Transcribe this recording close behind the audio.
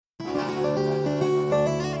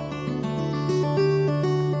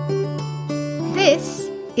This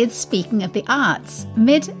is Speaking of the Arts,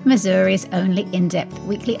 Mid-Missouri's only in-depth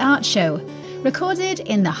weekly art show, recorded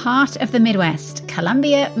in the heart of the Midwest,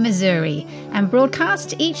 Columbia, Missouri, and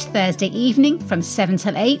broadcast each Thursday evening from 7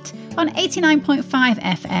 till 8 on 89.5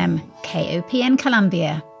 FM, KOPN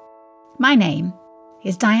Columbia. My name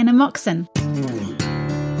is Diana Moxon.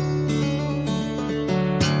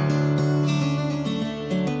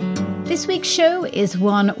 This week's show is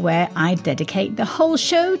one where I dedicate the whole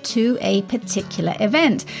show to a particular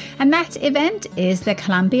event, and that event is the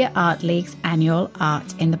Columbia Art League's annual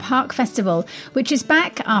Art in the Park Festival, which is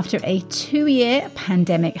back after a 2-year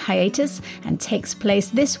pandemic hiatus and takes place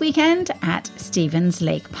this weekend at Stevens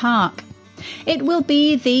Lake Park. It will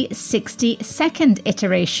be the 62nd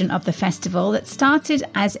iteration of the festival that started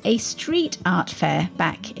as a street art fair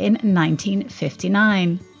back in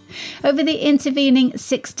 1959. Over the intervening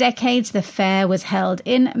 6 decades, the fair was held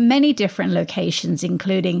in many different locations,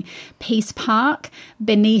 including Peace Park,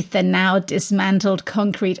 beneath the now dismantled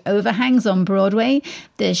concrete overhangs on Broadway,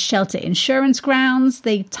 the Shelter Insurance Grounds,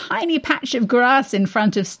 the tiny patch of grass in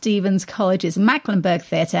front of Stevens College's Mecklenburg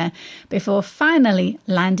Theatre, before finally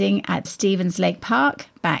landing at Stevens Lake Park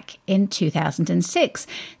back in 2006,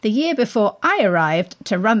 the year before I arrived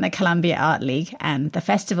to run the Columbia Art League and the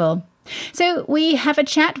festival. So we have a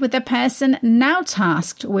chat with the person now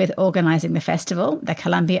tasked with organising the festival, the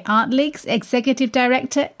Columbia Art League's Executive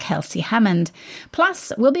Director, Kelsey Hammond.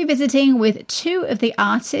 Plus, we'll be visiting with 2 of the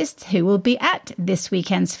artists who will be at this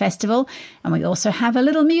weekend's festival. And we also have a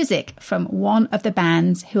little music from one of the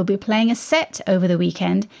bands who will be playing a set over the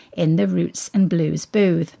weekend in the Roots and Blues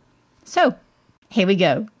booth. So, here we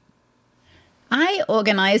go. I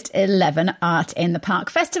organised 11 Art in the Park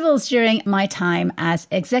festivals during my time as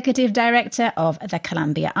Executive Director of the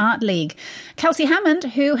Columbia Art League. Kelsey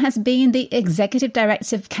Hammond, who has been the Executive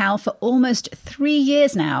Director of CAL for almost 3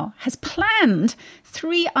 years now, has planned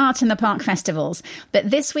 3 Art in the Park festivals, but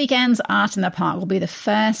this weekend's Art in the Park will be the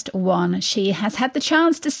first one she has had the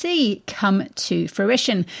chance to see come to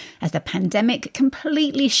fruition, as the pandemic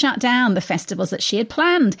completely shut down the festivals that she had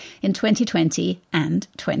planned in 2020 and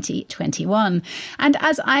 2021. And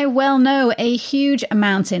as I well know, a huge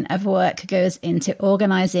mountain of work goes into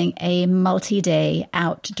organising a multi-day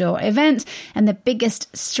outdoor event, and the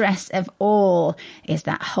biggest stress of all is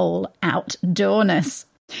that whole outdoorness.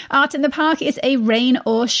 Art in the Park is a rain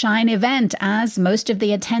or shine event, as most of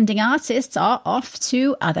the attending artists are off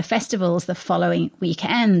to other festivals the following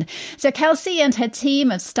weekend. So Kelsey and her team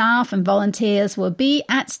of staff and volunteers will be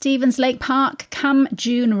at Stevens Lake Park come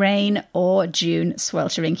June rain or June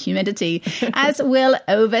sweltering humidity, as will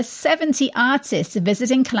over 70 artists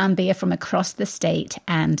visiting Columbia from across the state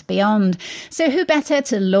and beyond. So who better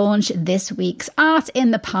to launch this week's Art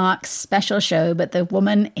in the Park special show but the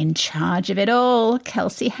woman in charge of it all,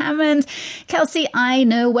 Kelsey Hammond. Kelsey, I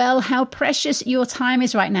know well how precious your time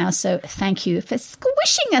is right now, so thank you for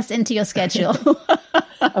squishing us into your schedule.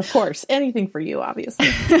 Of course, anything for you,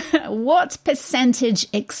 obviously. What percentage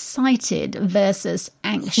excited versus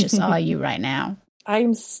anxious are you right now?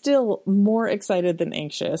 I'm still more excited than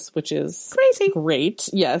anxious, which is crazy. Great.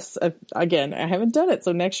 Yes. Again, I haven't done it,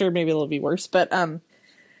 so next year maybe it'll be worse. But I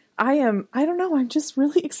don't know, I'm just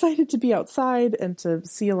really excited to be outside and to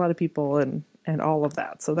see a lot of people and all of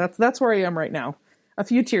that. So that's where I am right now. A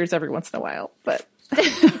few tears every once in a while, but...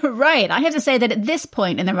 Right. I have to say that at this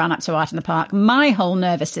point in the run-up to Art in the Park, my whole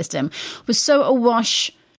nervous system was so awash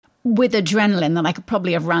with adrenaline that I could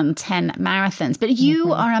probably have run 10 marathons. But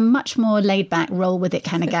you are a much more laid-back, roll-with-it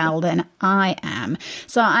kind of gal than I am.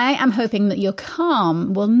 So I am hoping that your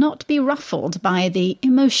calm will not be ruffled by the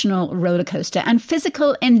emotional roller coaster and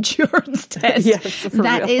physical endurance test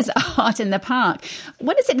that is Art in the Park.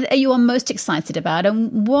 What is it that you are most excited about,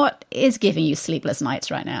 and what is giving you sleepless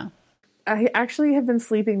nights right now? I actually have been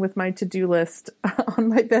sleeping with my to-do list on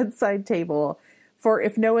my bedside table for,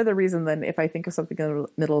 if no other reason than if I think of something in the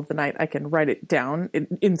middle of the night, I can write it down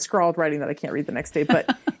in scrawled writing that I can't read the next day.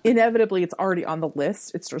 But inevitably, it's already on the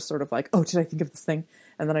list. It's just sort of like, oh, did I think of this thing?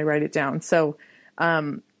 And then I write it down. So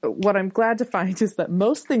what I'm glad to find is that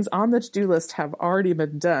most things on the to-do list have already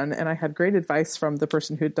been done. And I had great advice from the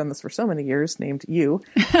person who'd done this for so many years, named you,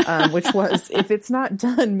 which was, if it's not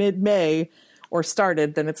done mid-May or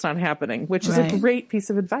started, then it's not happening, which is a great piece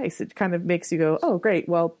of advice. It kind of makes you go, oh, great.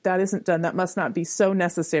 Well, that isn't done. That must not be so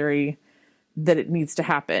necessary that it needs to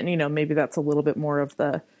happen. You know, maybe that's a little bit more of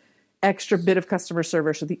the extra bit of customer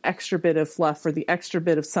service or the extra bit of fluff or the extra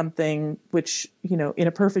bit of something, which, you know, in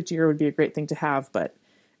a perfect year would be a great thing to have, but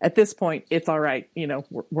at this point, it's all right.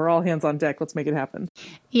 We're all hands on deck. Let's make it happen.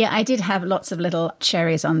 Yeah, I did have lots of little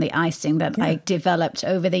cherries on the icing that I developed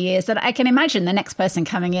over the years that I can imagine the next person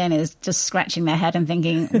coming in is just scratching their head and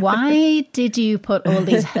thinking, why did you put all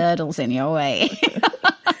these hurdles in your way?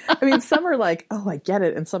 I mean, some are like, oh, I get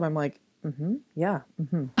it. And some I'm like, okay,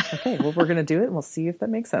 well, we're going to do it and we'll see if that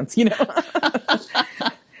makes sense.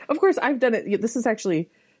 Of course, I've done it. This is actually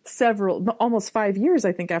almost 5 years,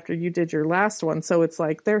 I think, after you did your last one. So it's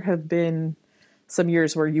like there have been some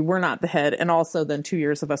years where you were not the head, and also then 2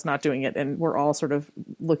 years of us not doing it. And we're all sort of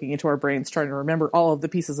looking into our brains, trying to remember all of the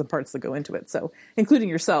pieces and parts that go into it. So including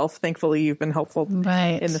yourself, thankfully, you've been helpful in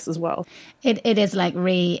this as well. It is like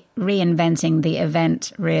reinventing the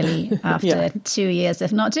event, really, after 2 years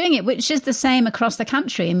of not doing it, which is the same across the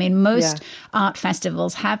country. I mean, most art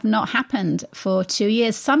festivals have not happened for 2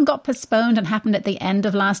 years. Some got postponed and happened at the end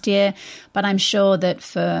of last year, but I'm sure that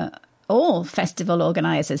for all festival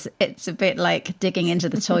organizers, it's a bit like digging into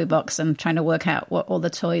the toy box and trying to work out what all the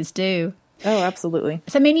toys do. Oh, absolutely.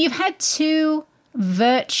 So, I mean, you've had 2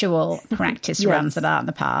 virtual practice runs at Art in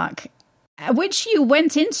the Park, which you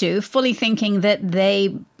went into fully thinking that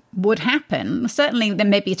they would happen. Certainly, then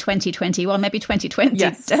maybe 2021, maybe 2020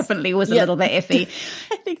 definitely was a little bit iffy.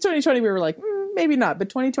 I think 2020 we were like, maybe not, but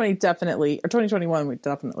 2020 definitely, or 2021 we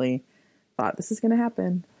definitely thought this is going to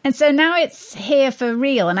happen. And so now it's here for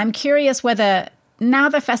real. And I'm curious whether now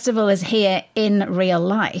the festival is here in real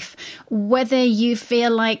life, whether you feel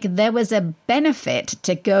like there was a benefit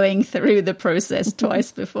to going through the process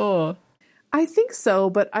twice before. I think so,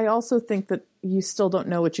 but I also think that you still don't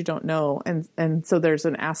know what you don't know. And so there's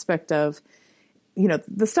an aspect of,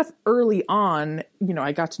 the stuff early on,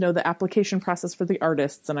 I got to know the application process for the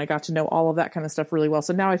artists, and I got to know all of that kind of stuff really well.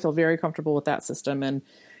 So now I feel very comfortable with that system and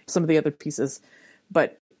some of the other pieces.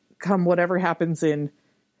 But come whatever happens in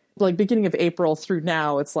like beginning of April through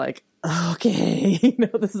now, it's like, okay,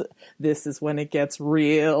 this is when it gets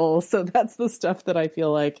real. So that's the stuff that I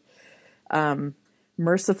feel like,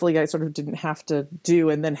 mercifully, I sort of didn't have to do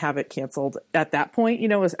and then have it canceled at that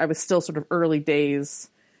point. I was still sort of early days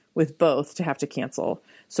with both to have to cancel.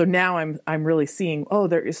 So now I'm really seeing,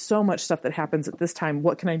 there is so much stuff that happens at this time.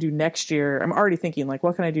 What can I do next year? I'm already thinking like,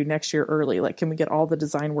 what can I do next year early? Like, can we get all the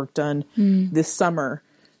design work done this summer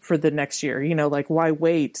for the next year? Like, why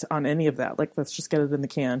wait on any of that? Like, let's just get it in the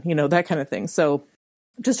can, that kind of thing. So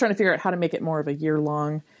just trying to figure out how to make it more of a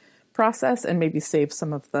year-long process and maybe save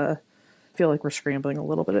some of feel like we're scrambling a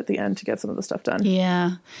little bit at the end to get some of the stuff done.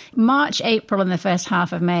 Yeah. March, April, and the first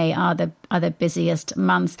half of May are the busiest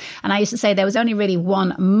months. And I used to say there was only really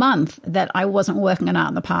 1 month that I wasn't working on Art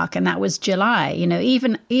in the Park, and that was July.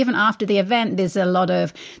 Even after the event, there's a lot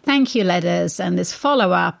of thank you letters and there's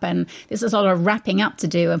follow-up, and there's a lot of wrapping up to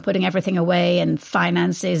do and putting everything away and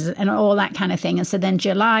finances and all that kind of thing. And so then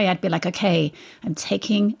July, I'd be like, okay, I'm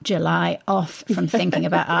taking July off from thinking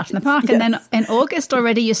about Art in the Park. And then in August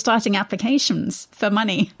already, you're starting applications for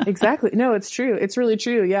money. Exactly. No, it's true. It's really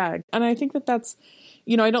true. Yeah. And I think that's,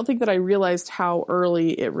 I don't think that I realized how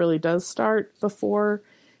early it really does start before.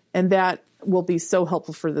 And that will be so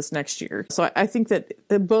helpful for this next year. So I think that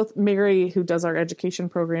both Mary, who does our education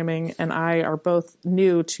programming, and I are both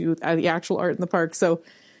new to the actual Art in the Park. So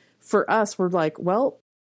for us, we're like, well,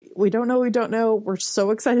 we don't know. We're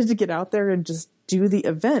so excited to get out there and just do the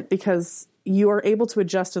event because you are able to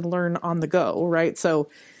adjust and learn on the go, right? So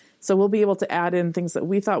we'll be able to add in things that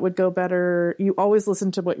we thought would go better. You always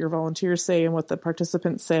listen to what your volunteers say and what the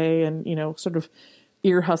participants say, and, sort of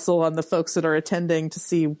ear hustle on the folks that are attending to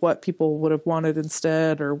see what people would have wanted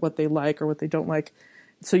instead, or what they like or what they don't like.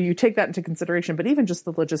 So you take that into consideration, but even just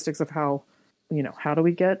the logistics of how do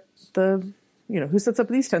we get who sets up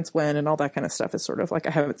these tents when, and all that kind of stuff is sort of like,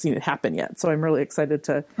 I haven't seen it happen yet. So I'm really excited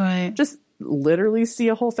to just literally see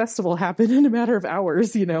a whole festival happen in a matter of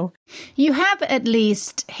hours, You have at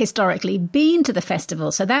least historically been to the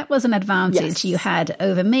festival. So that was an advantage you had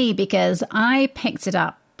over me, because I picked it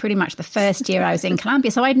up pretty much the first year I was in Columbia.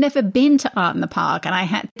 So I'd never been to Art in the Park, and I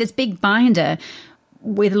had this big binder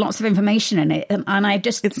with lots of information in it. And I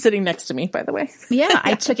just... It's sitting next to me, by the way.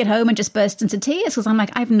 I took it home and just burst into tears because I'm like,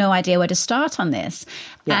 I have no idea where to start on this.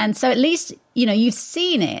 Yeah. And so at least, you've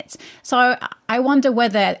seen it. So I wonder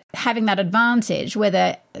whether having that advantage,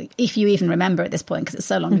 whether, if you even remember at this point, because it's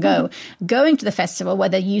so long ago, going to the festival,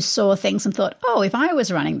 whether you saw things and thought, oh, if I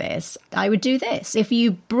was running this, I would do this. If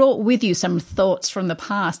you brought with you some thoughts from the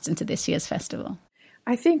past into this year's festival.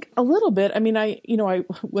 I think a little bit. I mean, I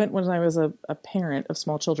went when I was a parent of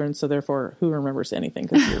small children, so therefore, who remembers anything?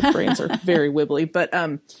 Because your brains are very wibbly. But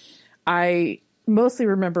I mostly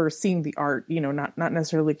remember seeing the art, not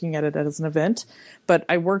necessarily looking at it as an event. But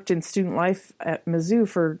I worked in student life at Mizzou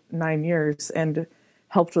for 9 years and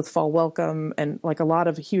helped with fall welcome and like a lot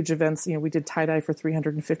of huge events. We did tie-dye for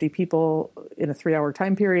 350 people in a 3-hour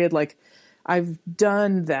time period. Like I've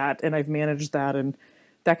done that and I've managed that and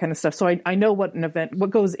that kind of stuff. So I know what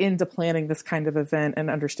goes into planning this kind of event and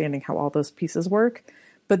understanding how all those pieces work.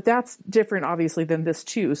 But that's different, obviously, than this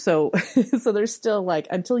too. So there's still like,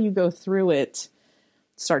 until you go through it,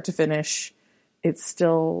 start to finish, it's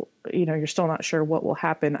still, you're still not sure what will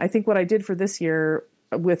happen. I think what I did for this year,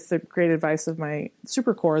 with the great advice of my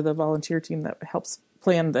SuperCore, the volunteer team that helps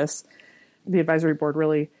plan this, the advisory board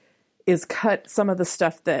really, is cut some of the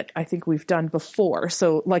stuff that I think we've done before.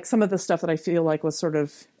 So like some of the stuff that I feel like was sort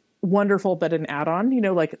of wonderful, but an add-on,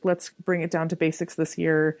 like let's bring it down to basics this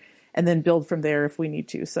year and then build from there if we need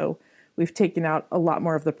to. So we've taken out a lot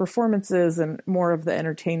more of the performances and more of the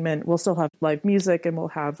entertainment. We'll still have live music and we'll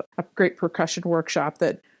have a great percussion workshop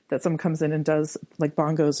that someone comes in and does like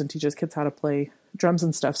bongos and teaches kids how to play drums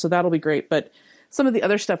and stuff. So that'll be great. But some of the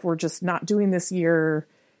other stuff we're just not doing this year,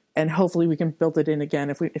 and hopefully we can build it in again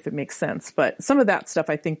if it makes sense. But some of that stuff,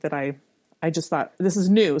 I think that I just thought this is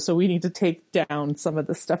new. So we need to take down some of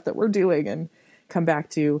the stuff that we're doing and come back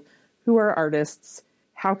to who are artists,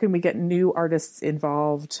 how can we get new artists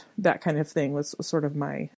involved? That kind of thing was sort of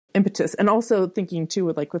my impetus. And also thinking too,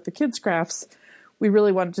 with the kids crafts, we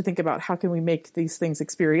really wanted to think about how can we make these things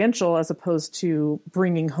experiential as opposed to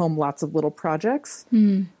bringing home lots of little projects.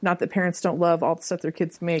 Not that parents don't love all the stuff their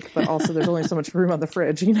kids make, but also there's only so much room on the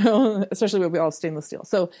fridge, especially when we all have stainless steel.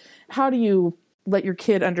 So how do you let your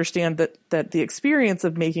kid understand that the experience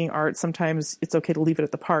of making art, sometimes it's okay to leave it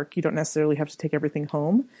at the park. You don't necessarily have to take everything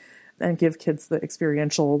home, and give kids the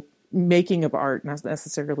experiential making of art, not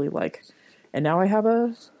necessarily like, and now I have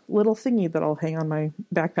a little thingy that I'll hang on my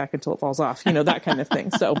backpack until it falls off, that kind of thing.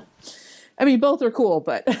 So, I mean, both are cool,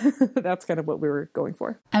 but that's kind of what we were going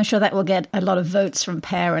for. I'm sure that will get a lot of votes from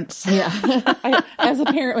parents. Yeah. As a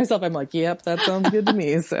parent myself, I'm like, yep, that sounds good to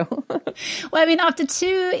me. So, well, I mean, after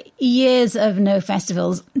 2 years of no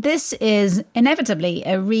festivals, this is inevitably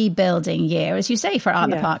a rebuilding year, as you say, for Art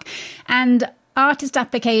in the Park. And artist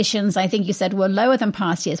applications, I think you said, were lower than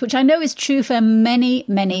past years, which I know is true for many,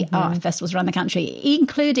 many art festivals around the country,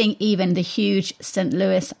 including even the huge St.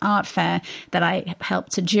 Louis Art Fair that I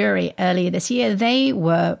helped to jury earlier this year. They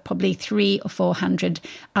were probably 300 or 400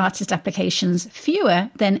 artist applications fewer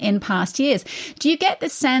than in past years. Do you get the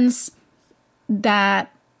sense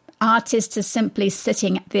that artists are simply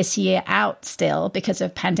sitting this year out still because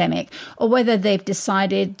of pandemic, or whether they've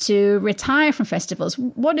decided to retire from festivals?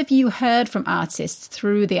 What have you heard from artists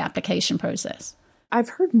through the application process? I've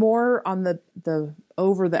heard more on the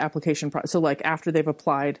over the application process. So like after they've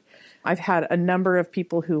applied, I've had a number of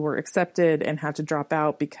people who were accepted and had to drop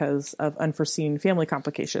out because of unforeseen family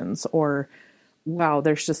complications, or wow,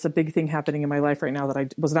 there's just a big thing happening in my life right now that I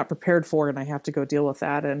was not prepared for and I have to go deal with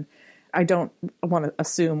that. And I don't want to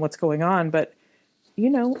assume what's going on, but,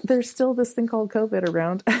 there's still this thing called COVID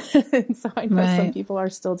around. And so I know some people are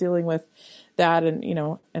still dealing with that and,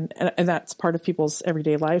 and that's part of people's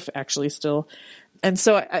everyday life actually still. And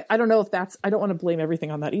so I don't know if I don't want to blame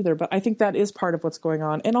everything on that either, but I think that is part of what's going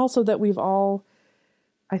on. And also that we've all,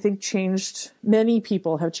 I think, many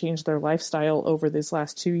people have changed their lifestyle over these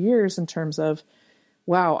last 2 years in terms of,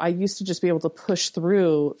 wow, I used to just be able to push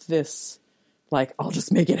through this, like, I'll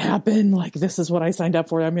just make it happen. Like, this is what I signed up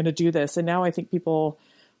for. I'm going to do this. And now I think people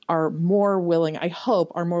are more willing, I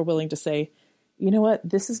hope, are more willing to say, you know what,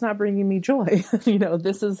 this is not bringing me joy.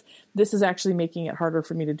 This is actually making it harder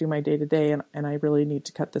for me to do my day to day. And I really need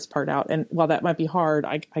to cut this part out. And while that might be hard,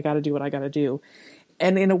 I got to do what I got to do.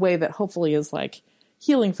 And in a way that hopefully is like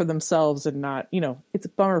healing for themselves and not, it's a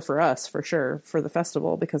bummer for us, for sure, for the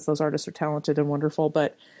festival, because those artists are talented and wonderful.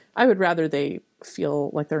 But I would rather they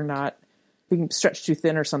feel like they're not being stretched too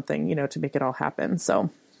thin or something, to make it all happen. So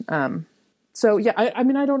yeah, I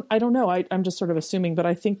mean, I don't know. I'm just sort of assuming, but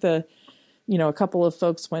I think a couple of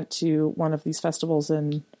folks went to one of these festivals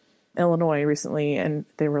in Illinois recently and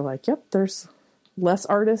they were like, yep, there's less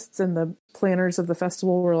artists, and the planners of the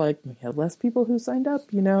festival were like, we had less people who signed up,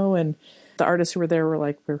 and the artists who were there were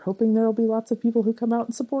like, we're hoping there'll be lots of people who come out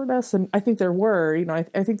and support us. And I think there were,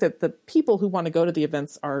 I think that the people who want to go to the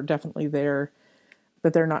events are definitely there,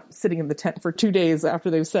 but they're not sitting in the tent for 2 days after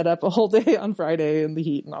they've set up a whole day on Friday in the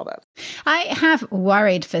heat and all that. I have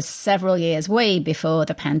worried for several years, way before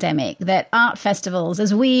the pandemic, that art festivals,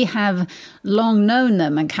 as we have long known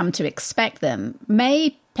them and come to expect them,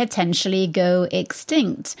 may potentially go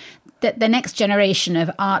extinct. that the next generation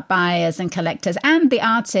of art buyers and collectors and the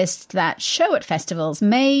artists that show at festivals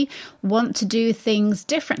may want to do things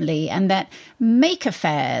differently, and that maker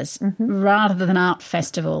fairs rather than art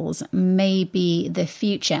festivals may be the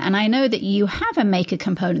future. And I know that you have a maker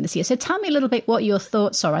component this year. So tell me a little bit what your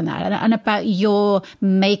thoughts are on that and about your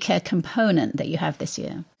maker component that you have this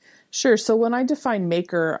year. Sure. So when I define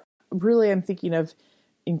maker, really I'm thinking of,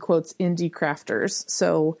 in quotes, indie crafters.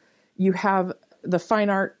 So you have the Fine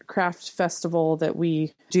Art Craft Festival that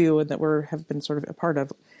we do and that have been sort of a part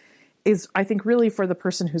of is, I think, really for the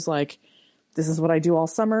person who's like, this is what I do all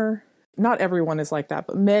summer. Not everyone is like that,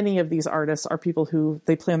 but many of these artists are people who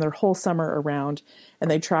they plan their whole summer around and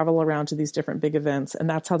they travel around to these different big events. And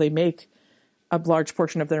that's how they make a large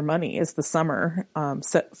portion of their money is the summer,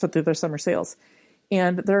 through their summer sales.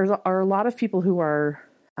 And there are a lot of people who are,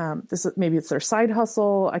 maybe it's their side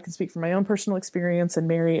hustle. I can speak from my own personal experience. And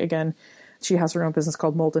Mary, again, she has her own business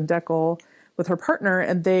called Mold and Deckle with her partner,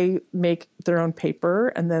 and they make their own paper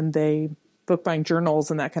and then they bookbind journals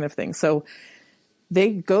and that kind of thing. So they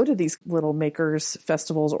go to these little makers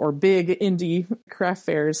festivals or big indie craft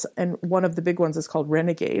fairs. And one of the big ones is called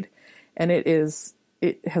Renegade. And it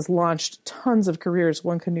has launched tons of careers.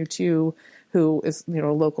 One Canoe 2, who is, a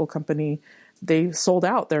local company, they sold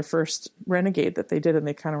out their first Renegade that they did. And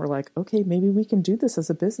they kind of were like, okay, maybe we can do this as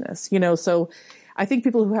a business, so I think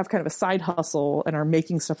people who have kind of a side hustle and are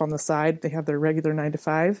making stuff on the side, they have their regular 9 to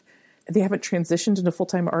 5, they haven't transitioned into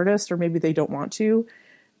full-time artists, or maybe they don't want to.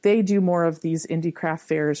 They do more of these indie craft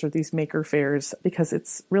fairs or these maker fairs because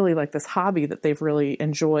it's really like this hobby that they've really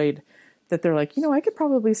enjoyed, that they're like, I could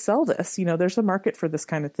probably sell this, there's a market for this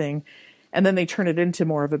kind of thing. And then they turn it into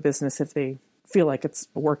more of a business if they feel like it's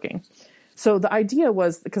working. So the idea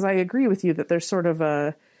was, because I agree with you that there's sort of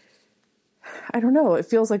I don't know, it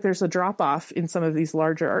feels like there's a drop off in some of these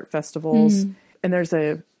larger art festivals and there's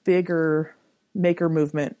a bigger maker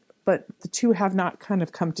movement, but the two have not kind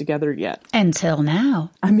of come together yet. Until now.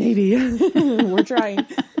 Maybe. We're trying.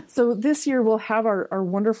 So this year we'll have our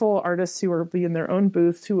wonderful artists who will be in their own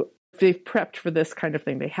booths, who they've prepped for this kind of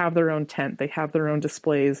thing. They have their own tent. They have their own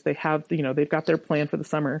displays. They have, they've got their plan for the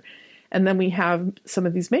summer. And then we have some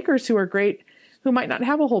of these makers who are great, who might not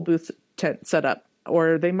have a whole booth tent set up,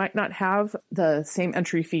 or they might not have the same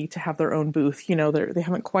entry fee to have their own booth. They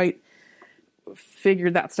haven't quite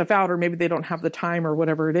figured that stuff out, or maybe they don't have the time or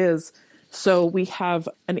whatever it is. So we have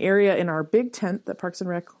an area in our big tent that Parks and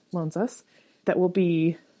Rec loans us that will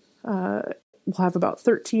be, we'll have about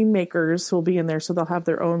 13 makers who will be in there. So they'll have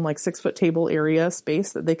their own 6-foot table area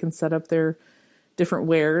space that they can set up their different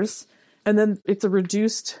wares. And then it's a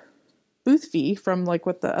reduced booth fee from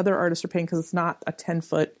what the other artists are paying, because it's not a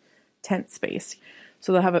 10-foot tent space.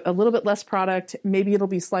 So they'll have a little bit less product. Maybe it'll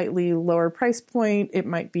be slightly lower price point. It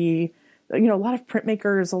might be, a lot of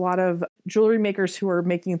printmakers, a lot of jewelry makers who are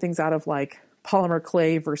making things out of polymer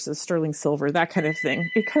clay versus sterling silver, that kind of thing.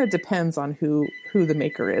 It kind of depends on who the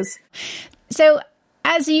maker is. So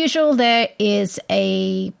as usual, there is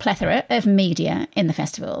a plethora of media in the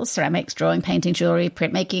festivals: ceramics, drawing, painting, jewelry,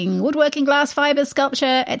 printmaking, woodworking, glass, fibers,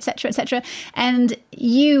 sculpture, etc., etc. And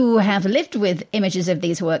you have lived with images of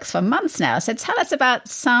these works for months now. So tell us about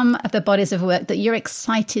some of the bodies of work that you're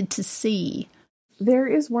excited to see. There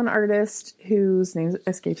is one artist whose name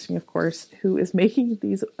escapes me, of course, who is making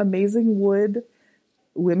these amazing wood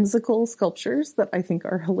whimsical sculptures that I think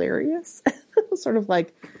are hilarious. Sort of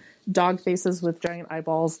like dog faces with giant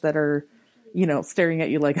eyeballs that are, staring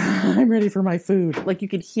at you like, I'm ready for my food. You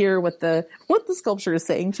could hear what the sculpture is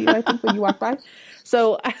saying to you, I think, when you walk by.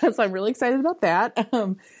 So I'm really excited about that.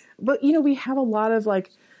 But, we have a lot of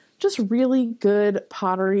just really good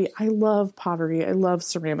pottery. I love pottery. I love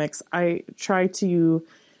ceramics. I try to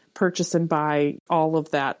purchase and buy all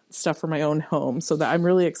of that stuff for my own home, so that I'm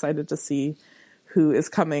really excited to see who is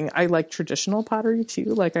coming. I like traditional pottery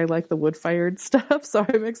too. I like the wood-fired stuff. So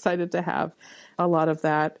I'm excited to have a lot of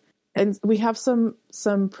that. And we have some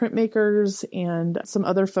printmakers and some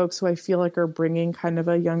other folks who I feel like are bringing kind of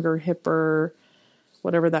a younger, hipper,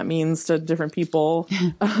 whatever that means to different people,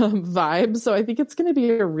 vibe. So I think it's going to be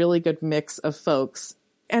a really good mix of folks.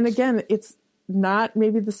 And again, it's not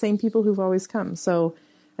maybe the same people who've always come. So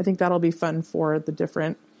I think that'll be fun for the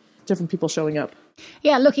different people showing up.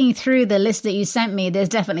 Yeah, looking through the list that you sent me, there's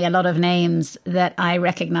definitely a lot of names that I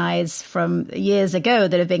recognize from years ago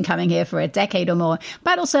that have been coming here for a decade or more,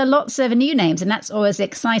 but also lots of new names. And that's always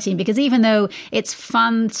exciting, because even though it's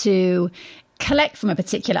fun to collect from a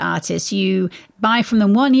particular artist, you buy from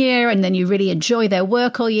them one year and then you really enjoy their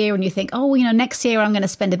work all year, and you think, next year I'm going to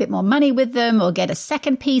spend a bit more money with them or get a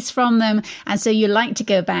second piece from them. And so you like to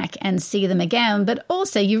go back and see them again. But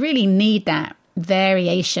also you really need that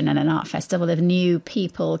variation in an art festival of new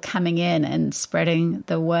people coming in and spreading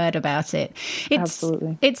the word about it.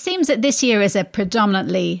 Absolutely. It seems that this year is a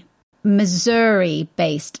predominantly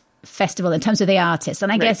Missouri-based festival in terms of the artists.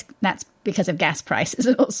 And I guess that's because of gas prices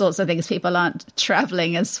and all sorts of things. People aren't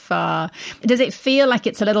traveling as far. Does it feel like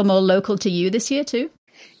it's a little more local to you this year too?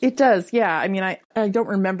 It does, yeah. I mean, I don't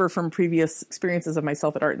remember from previous experiences of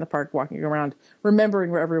myself at Art in the Park walking around,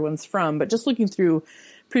 remembering where everyone's from, but just looking through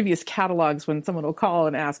previous catalogs when someone will call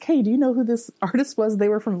and ask, hey, do you know who this artist was? They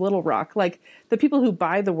were from Little Rock. Like, the people who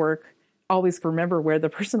buy the work always remember where the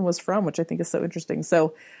person was from, which I think is so interesting.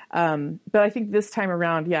 So, but I think this time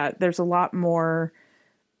around, yeah, there's a lot more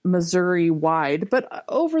Missouri wide, but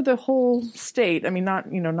over the whole state. I mean,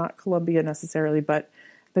 not Columbia necessarily, but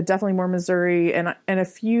definitely more Missouri and a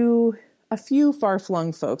few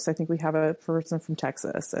far-flung folks. I think we have a person from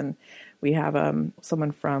Texas, and we have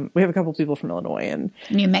we have a couple people from Illinois and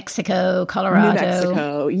New Mexico, Colorado. New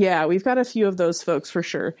Mexico. Yeah, we've got a few of those folks for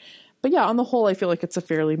sure. But yeah, on the whole, I feel like it's a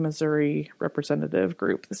fairly Missouri representative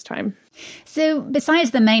group this time. So besides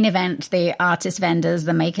the main event, the artist vendors,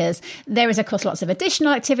 the makers, there is, of course, lots of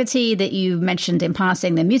additional activity that you mentioned in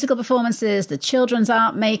passing, the musical performances, the children's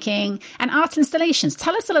art making, and art installations.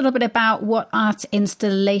 Tell us a little bit about what art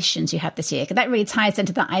installations you had this year, because that really ties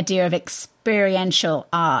into that idea of experiential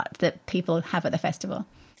art that people have at the festival.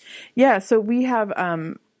 Yeah, so we have,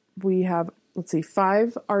 let's see,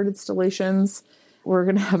 5 art installations. We're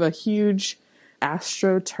going to have a huge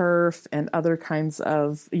AstroTurf and other kinds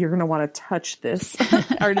of, you're going to want to touch this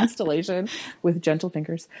art installation with gentle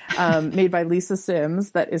fingers, made by Lisa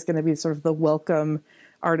Sims. That is going to be sort of the welcome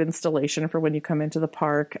art installation for when you come into the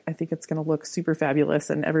park. I think it's going to look super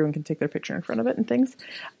fabulous and everyone can take their picture in front of it and things.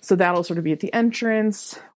 So that'll sort of be at the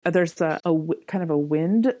entrance. There's a kind of a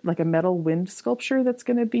wind, like a metal wind sculpture that's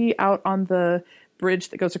going to be out on the bridge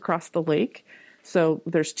that goes across the lake. So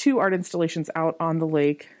there's 2 art installations out on the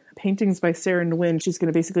lake, paintings by Sarah Nguyen. She's going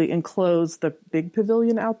to basically enclose the big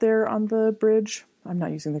pavilion out there on the bridge. I'm not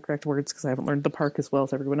using the correct words because I haven't learned the park as well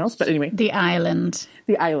as everyone else. But anyway. The island.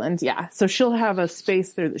 The island, yeah. So she'll have a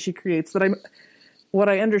space there that she creates. But what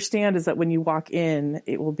I understand is that when you walk in,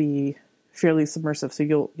 it will be fairly submersive. So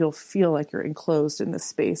you'll feel like you're enclosed in this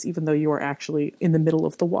space, even though you are actually in the middle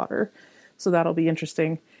of the water. So that'll be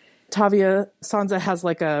interesting. Tavia Sanza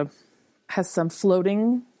has some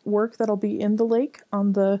floating work that'll be in the lake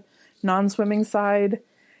on the non-swimming side.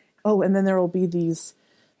 Oh, and then there will be these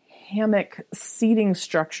hammock seating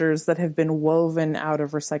structures that have been woven out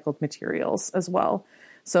of recycled materials as well.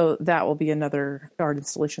 So that will be another art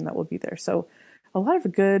installation that will be there. So a lot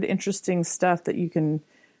of good, interesting stuff that you can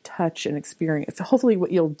touch and experience. Hopefully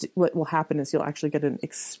what will happen is you'll actually get an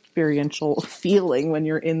experiential feeling when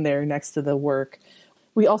you're in there next to the work.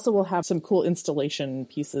 We also will have some cool installation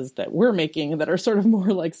pieces that we're making that are sort of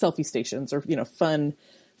more like selfie stations or, fun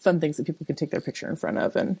things that people can take their picture in front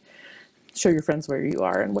of and show your friends where you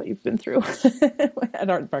are and what you've been through at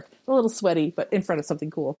Art in the Park. A little sweaty, but in front of something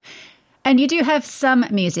cool. And you do have some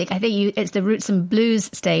music. I think it's the Roots and Blues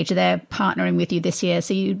stage. They're partnering with you this year.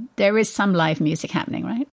 So there is some live music happening,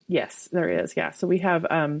 right? Yes, there is. Yeah. So we have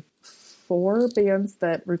 4 bands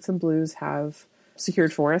that Roots and Blues have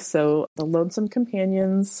secured for us. So the Lonesome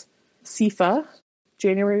Companions, SIFA,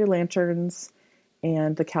 January Lanterns,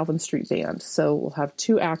 and the Calvin Street Band. So we'll have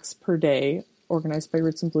 2 acts per day organized by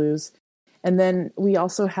Roots and Blues. And then we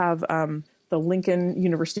also have the Lincoln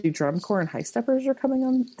University Drum Corps and High Steppers are coming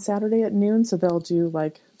on Saturday at noon. So they'll do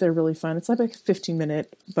they're really fun. It's like a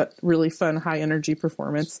 15-minute, but really fun, high energy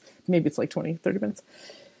performance. Maybe it's like 20, 30 minutes.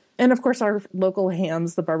 And of course, our local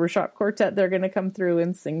hands, the Barbershop Quartet, they're going to come through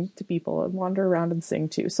and sing to people and wander around and sing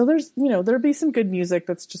too. So there's, there'll be some good music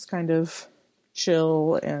that's just kind of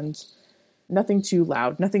chill and nothing too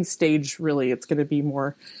loud, nothing staged really. It's going to be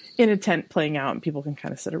more in a tent playing out and people can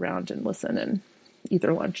kind of sit around and listen and eat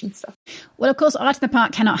their lunch and stuff. Well, of course, Art in the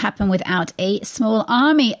Park cannot happen without a small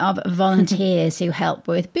army of volunteers who help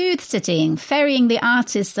with booth sitting, ferrying the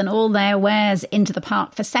artists and all their wares into the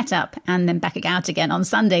park for setup and then back out again on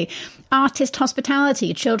Sunday. Artist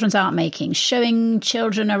hospitality, children's art making, showing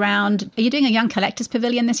children around. Are you doing a Young Collectors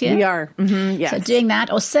Pavilion this year? We are. Mm-hmm, yes. So doing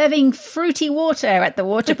that or serving fruity water at the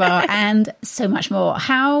water bar and so much more.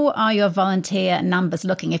 How are your volunteer numbers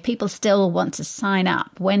looking? If people still want to sign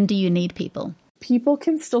up, when do you need people? People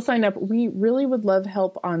can still sign up. We really would love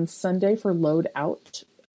help on Sunday for load out,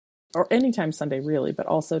 or anytime Sunday really, but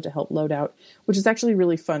also to help load out, which is actually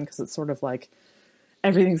really fun because it's sort of like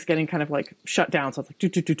everything's getting kind of like shut down. So it's like,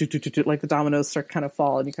 do, like the dominoes start kind of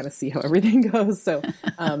fall and you kind of see how everything goes. So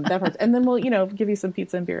that part, and then we'll, give you some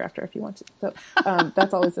pizza and beer after if you want to. So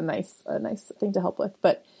that's always a nice thing to help with.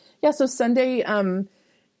 But Yeah, so Sunday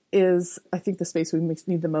is, I think, the space we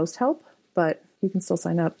need the most help, but you can still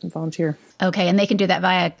sign up and volunteer. Okay, and they can do that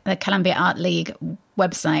via the Columbia Art League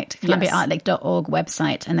website, columbiaartleague.org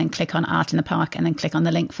website, and then click on Art in the Park and then click on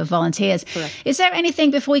the link for volunteers. Correct. Is there anything,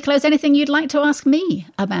 before we close, anything you'd like to ask me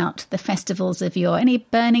about the festivals of yore? Any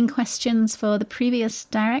burning questions for the previous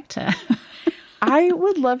director? I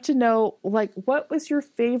would love to know, like, what was your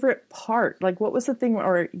favorite part? Like, what was the thing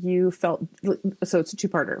where you felt, so it's a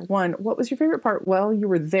two-parter. One, what was your favorite part while you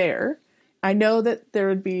were there? I know that there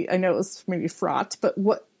would be, I know it was maybe fraught, but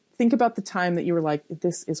think about the time that you were like,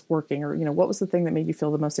 this is working, or, what was the thing that made you feel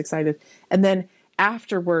the most excited? And then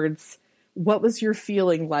afterwards, what was your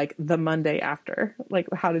feeling like the Monday after? Like,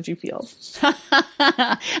 how did you feel?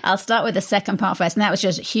 I'll start with the second part first, and that was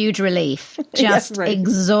just huge relief, just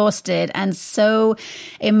exhausted and so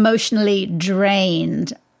emotionally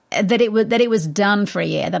drained that it was done for a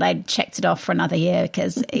year, that I checked it off for another year,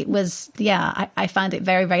 because it was, I found it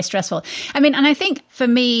very, very stressful. I mean, and I think for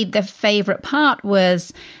me, the favorite part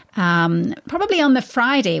was probably on the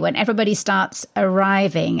Friday when everybody starts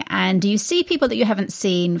arriving and you see people that you haven't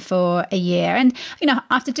seen for a year. And,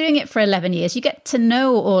 after doing it for 11 years, you get to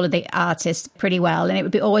know all of the artists pretty well, and it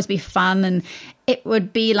would always be fun, and it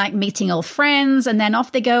would be like meeting old friends, and then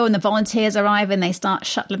off they go and the volunteers arrive and they start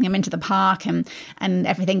shuttling them into the park and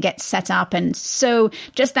everything gets set up. And so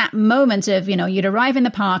just that moment of, you'd arrive in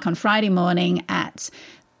the park on Friday morning at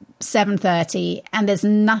 7:30 and there's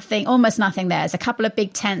almost nothing there. There's a couple of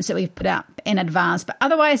big tents that we've put up in advance, but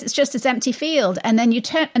otherwise it's just this empty field. And then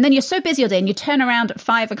you're so busy all day and you turn around at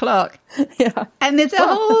 5:00. Yeah. And there's a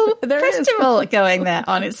whole festival going there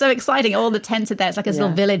on. It's so exciting. All the tents are there. It's like a little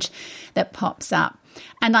village that pops up.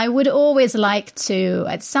 And I would always like to,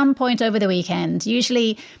 at some point over the weekend,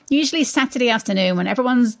 usually Saturday afternoon, when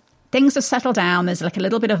things have settled down, there's like a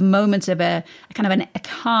little bit of moment of a kind of a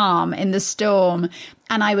calm in the storm.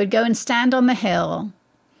 And I would go and stand on the hill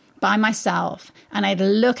by myself and I'd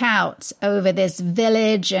look out over this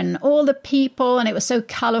village and all the people, and it was so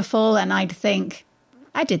colorful, and I'd think,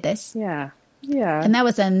 I did this. Yeah. Yeah. And that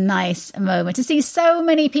was a nice moment to see so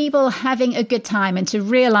many people having a good time and to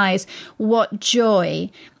realize what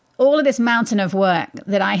joy all of this mountain of work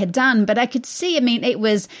that I had done. But I could see, it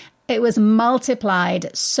was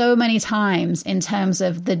multiplied so many times in terms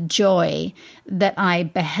of the joy that I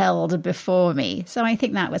beheld before me. So I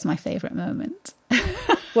think that was my favorite moment.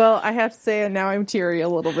 Well, I have to say, now I'm teary a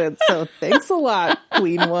little bit. So thanks a lot,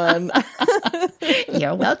 Queen 1.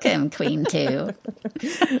 You're welcome, Queen 2.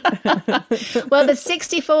 Well, the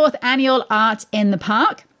 64th Annual Art in the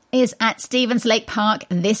Park is at Stevens Lake Park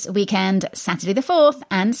this weekend, Saturday the 4th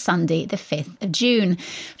and Sunday the 5th of June.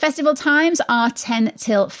 Festival times are 10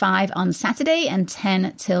 till 5 on Saturday and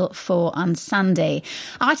 10 till 4 on Sunday.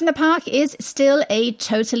 Art in the Park is still a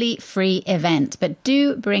totally free event, but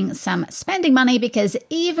do bring some spending money, because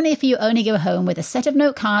even if you only go home with a set of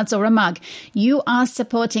note cards or a mug, you are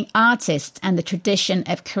supporting artists and the tradition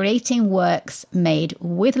of creating works made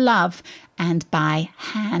with love and by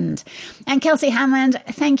hand. And Kelsey Hammond,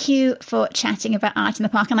 thank you for chatting about Art in the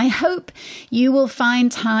Park. And I hope you will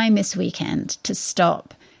find time this weekend to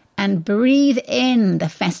stop and breathe in the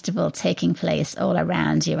festival taking place all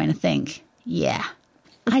around you and think, yeah,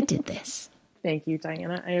 I did this. Thank you,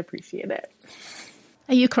 Diana. I appreciate it.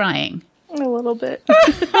 Are you crying? A little bit.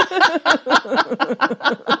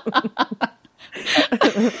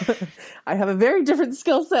 I have a very different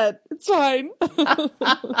skill set. It's fine.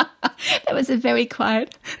 That was a very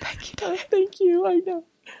quiet thank you. Oh, thank you. I know.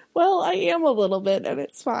 Well, I am a little bit, and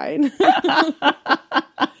it's fine.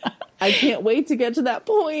 I can't wait to get to that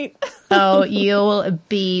point. Oh, you'll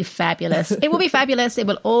be fabulous. It will be fabulous. It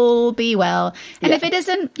will all be well. And if it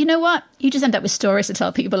isn't, you know what? You just end up with stories to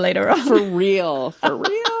tell people later on. For real. For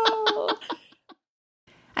real.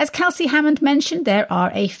 As Kelsey Hammond mentioned, there are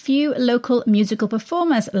a few local musical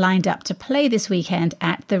performers lined up to play this weekend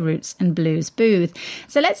at the Roots and Blues booth.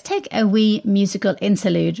 So let's take a wee musical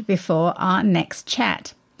interlude before our next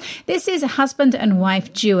chat. This is a husband and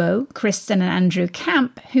wife duo, Kristen and Andrew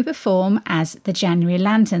Camp, who perform as the January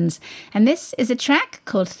Lanterns. And this is a track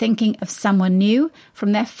called Thinking of Someone New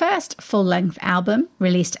from their first full-length album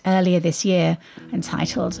released earlier this year,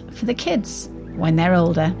 entitled For the Kids When They're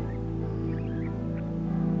Older.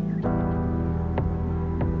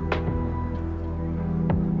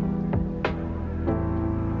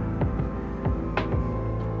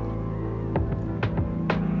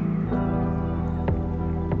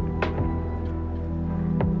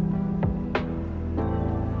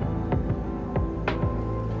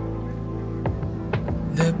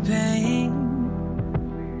 The pain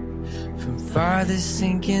from farthest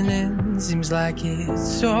sinking in seems like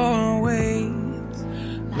it's always,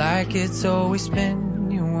 like it's always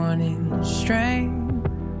been. You wanted strength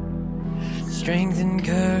and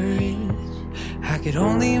courage. I could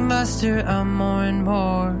only muster more and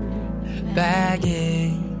more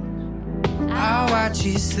baggage. I'll watch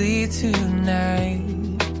you sleep tonight.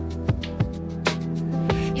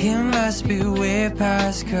 It must be way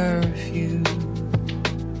past curfew.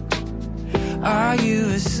 Are you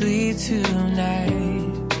asleep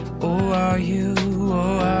tonight? Or are you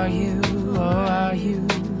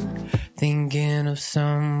thinking of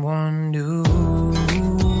someone new?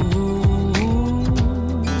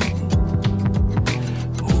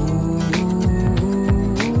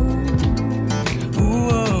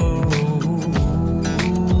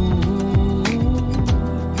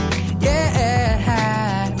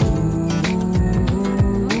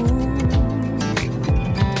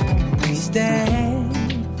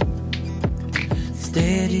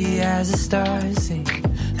 Steady as a star, see,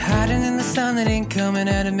 hiding in the sun that ain't coming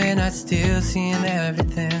out of midnight, still seeing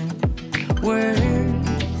everything. Words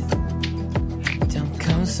don't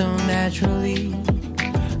come so naturally.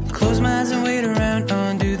 Close my eyes and wait around,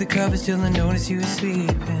 undo the covers till I notice you were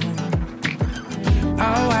sleeping.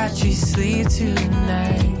 I'll watch you sleep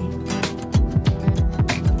tonight.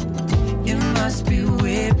 It must be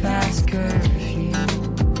way past curfew.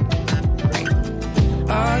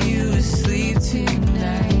 Are you asleep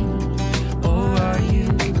tonight? Or are you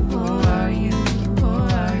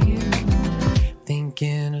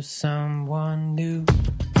thinking of someone new?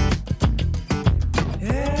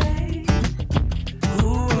 Hey.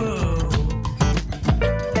 Ooh.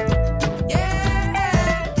 Yeah,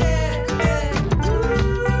 yeah, yeah.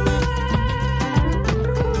 Ooh.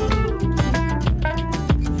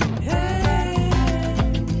 Hey.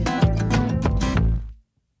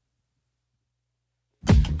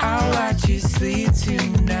 I'll watch you sleep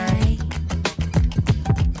tonight.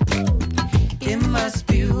 It must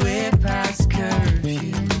be way past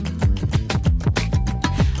curfew.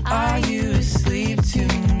 Are you asleep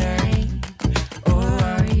tonight? Or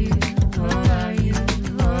are you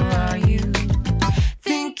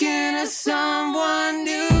thinking of someone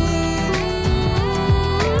new?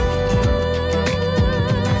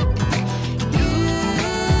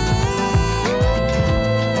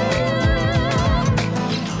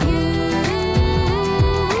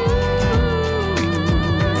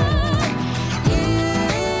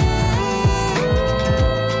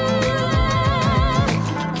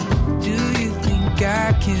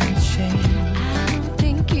 I can change. I don't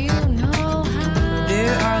think you know how.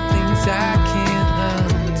 There are things I can't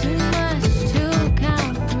Too much to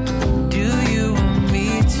count through. do. You want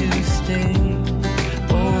me to stay?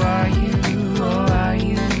 Or are you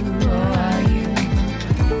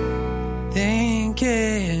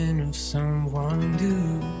thinking of someone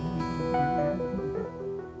new?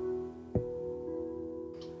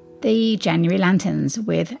 The January Lanterns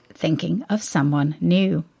with Thinking of Someone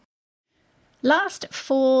New. Last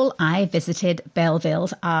fall, I visited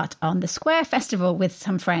Belleville's Art on the Square Festival with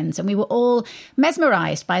some friends, and we were all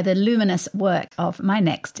mesmerised by the luminous work of my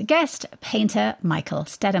next guest, painter Michael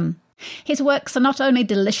Stedham. His works are not only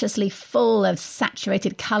deliciously full of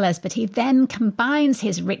saturated colours, but he then combines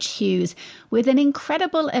his rich hues with an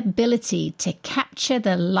incredible ability to capture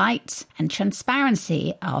the light and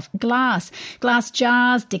transparency of glass. Glass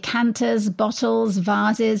jars, decanters, bottles,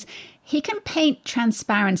 vases. He can paint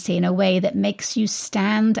transparency in a way that makes you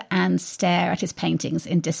stand and stare at his paintings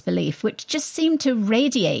in disbelief, which just seem to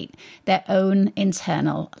radiate their own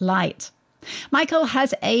internal light. Michael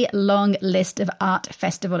has a long list of art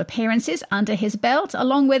festival appearances under his belt,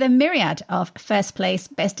 along with a myriad of first place,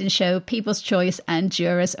 best in show, People's Choice and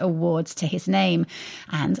Jurors Awards to his name.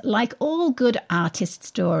 And like all good artist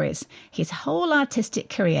stories, his whole artistic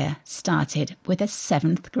career started with a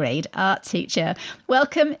 7th grade art teacher.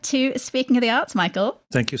 Welcome to Speaking of the Arts, Michael.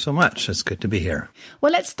 Thank you so much. It's good to be here.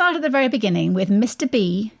 Well, let's start at the very beginning with Mr.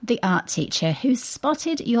 B, the art teacher, who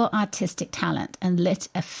spotted your artistic talent and lit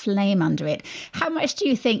a flame under it. How much do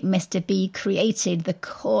you think Mr. B created the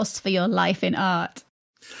course for your life in art?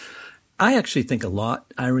 I actually think a lot.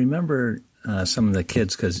 I remember some of the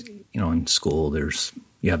kids because, in school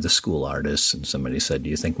you have the school artists, and somebody said, do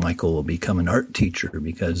you think Michael will become an art teacher?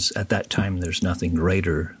 Because at that time, there's nothing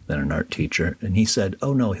greater than an art teacher. And he said,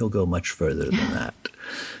 oh, no, he'll go much further than that.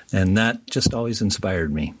 And that just always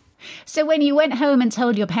inspired me. So when you went home and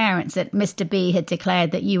told your parents that Mr. B had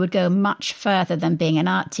declared that you would go much further than being an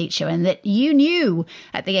art teacher and that you knew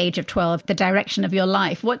at the age of 12 the direction of your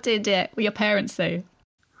life, what did your parents say?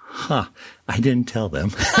 I didn't tell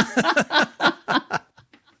them.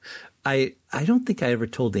 I don't think I ever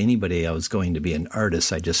told anybody I was going to be an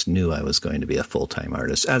artist. I just knew I was going to be a full-time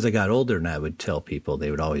artist. As I got older and I would tell people, they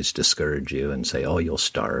would always discourage you and say, oh, you'll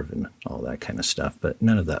starve and all that kind of stuff. But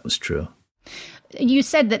none of that was true. You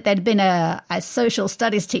said that there'd been a social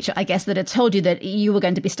studies teacher, I guess, that had told you that you were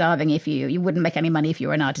going to be starving if you wouldn't make any money if you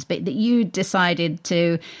were an artist, but that you decided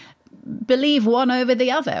to believe one over the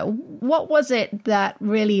other. What was it that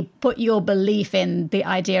really put your belief in the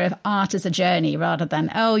idea of art as a journey rather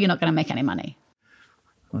than, oh, you're not going to make any money?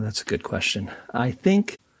 Well, that's a good question. I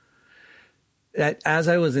think that as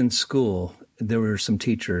I was in school, there were some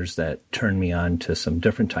teachers that turned me on to some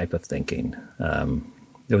different type of thinking.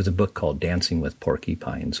 There was a book called Dancing with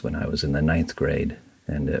Porcupines when I was in the 9th grade,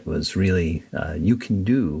 and it was really, you can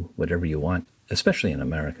do whatever you want, especially in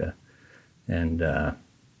America. And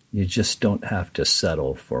you just don't have to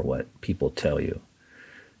settle for what people tell you.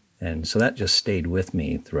 And so that just stayed with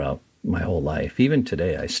me throughout my whole life. Even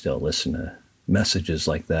today, I still listen to messages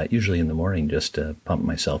like that, usually in the morning, just to pump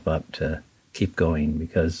myself up to keep going.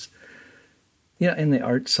 Because, in the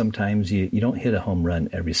arts, sometimes you don't hit a home run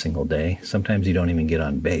every single day. Sometimes you don't even get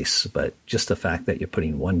on base. But just the fact that you're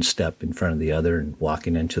putting one step in front of the other and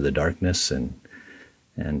walking into the darkness, and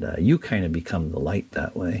you kind of become the light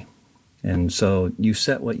that way. And so you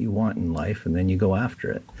set what you want in life, and then you go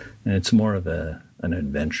after it. And it's more of an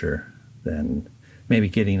adventure than maybe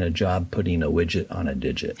getting a job putting a widget on a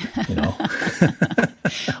digit,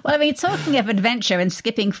 Well, I mean, talking of adventure and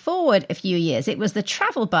skipping forward a few years, it was the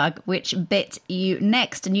travel bug which bit you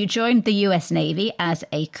next, and you joined the US Navy as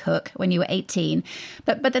a cook when you were 18.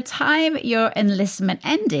 But by the time your enlistment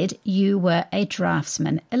ended, you were a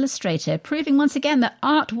draftsman illustrator, proving once again that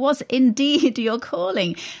art was indeed your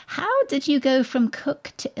calling. How did you go from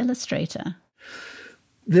cook to illustrator?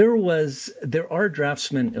 There are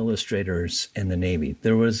draftsman illustrators in the Navy.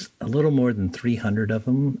 There was a little more than 300 of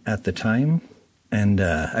them at the time. And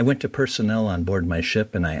I went to personnel on board my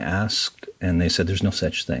ship and I asked, and they said there's no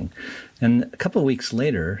such thing. And a couple of weeks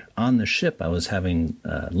later on the ship, I was having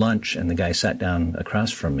lunch, and the guy sat down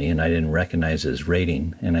across from me, and I didn't recognize his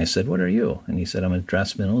rating. And I said, what are you? And he said, I'm a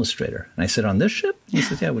draftsman illustrator. And I said, on this ship? He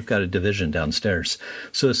said, yeah, we've got a division downstairs.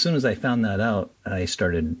 So as soon as I found that out, I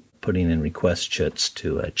started putting in request chits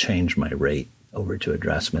to change my rate over to a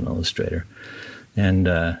draftsman illustrator. And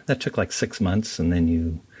that took like 6 months, and then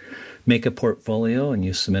you make a portfolio and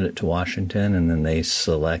you submit it to Washington, and then they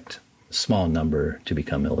select a small number to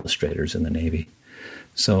become illustrators in the Navy.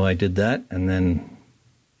 So I did that, and then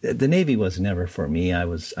the Navy was never for me. I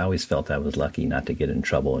always felt I was lucky not to get in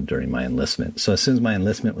trouble during my enlistment. So as soon as my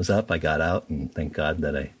enlistment was up, I got out, and thank God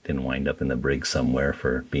that I didn't wind up in the brig somewhere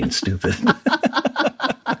for being stupid.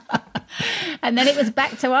 And then it was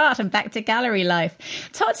back to art and back to gallery life.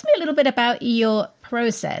 Talk to me a little bit about your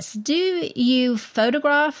process. Do you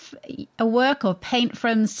photograph a work or paint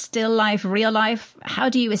from still life, real life? How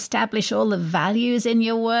do you establish all the values in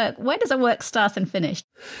your work? Where does a work start and finish?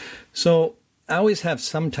 So I always have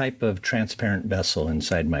some type of transparent vessel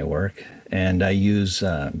inside my work, and I use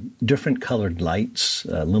different colored lights,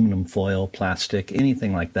 aluminum foil, plastic,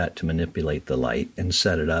 anything like that to manipulate the light and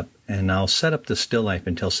set it up. And I'll set up the still life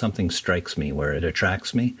until something strikes me where it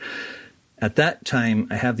attracts me. At that time,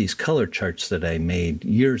 I have these color charts that I made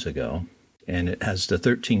years ago, and it has the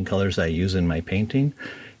 13 colors I use in my painting,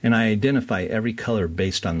 and I identify every color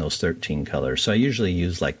based on those 13 colors. So I usually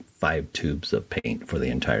use like 5 tubes of paint for the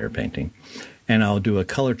entire painting. And I'll do a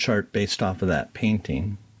color chart based off of that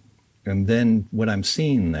painting. And then what I'm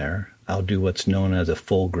seeing there, I'll do what's known as a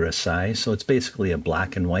full grisaille. So it's basically a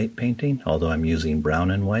black and white painting, although I'm using brown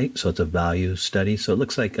and white. So it's a value study. So it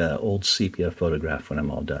looks like an old sepia photograph when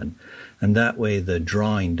I'm all done. And that way the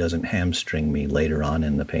drawing doesn't hamstring me later on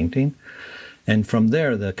in the painting. And from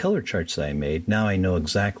there, the color charts that I made, now I know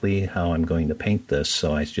exactly how I'm going to paint this.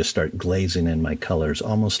 So I just start glazing in my colors,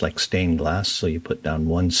 almost like stained glass. So you put down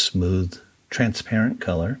one smooth, transparent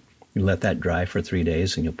color. You let that dry for 3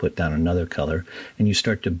 days, and you'll put down another color, and you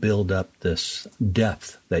start to build up this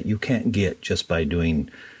depth that you can't get just by doing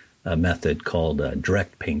a method called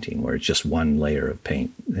direct painting, where it's just one layer of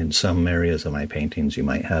paint. In some areas of my paintings, you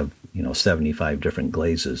might have 75 different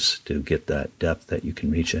glazes to get that depth that you can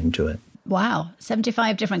reach into it. Wow,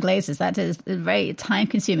 75 different glazes. That is very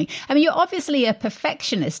time-consuming. I mean, you're obviously a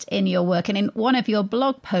perfectionist in your work, and in one of your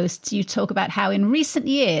blog posts, you talk about how in recent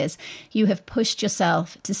years you have pushed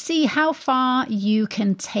yourself to see how far you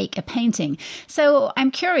can take a painting. So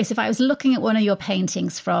I'm curious, if I was looking at one of your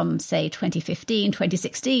paintings from, say, 2015,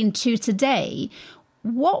 2016 to today,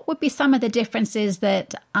 what would be some of the differences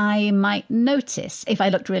that I might notice if I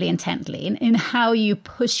looked really intently in how you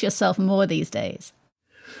push yourself more these days?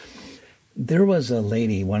 There was a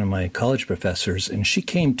lady, one of my college professors, and she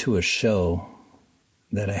came to a show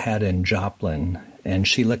that I had in Joplin, and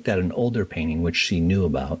she looked at an older painting, which she knew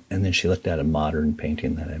about, and then she looked at a modern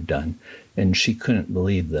painting that I've done, and she couldn't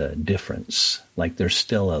believe the difference. Like, there's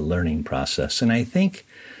still a learning process. And I think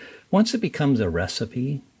once it becomes a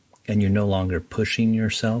recipe and you're no longer pushing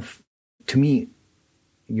yourself, to me,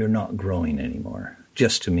 you're not growing anymore,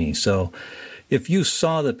 just to me. So if you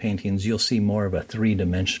saw the paintings, you'll see more of a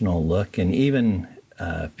three-dimensional look. And even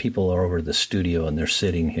people are over the studio and they're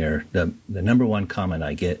sitting here, the number one comment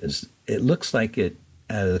I get is, it looks like it,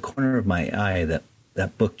 out of the corner of my eye,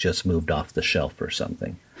 that book just moved off the shelf or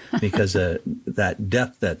something. Because that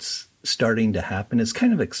depth that's starting to happen is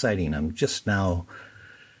kind of exciting. I'm just now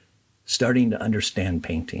starting to understand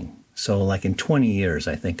painting. So like in 20 years,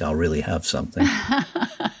 I think I'll really have something.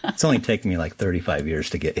 It's only taken me like 35 years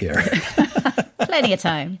to get here. Plenty of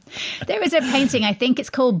time. There is a painting, I think it's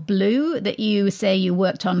called Blue, that you say you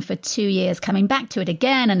worked on for 2 years, coming back to it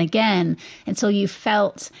again and again until you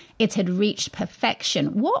felt it had reached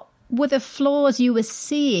perfection. What were the flaws you were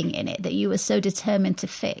seeing in it that you were so determined to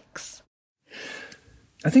fix?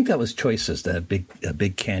 I think that was Choices, a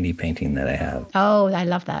big candy painting that I have. Oh, I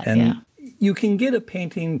love that. And yeah. You can get a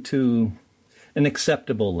painting to an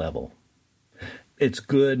acceptable level. It's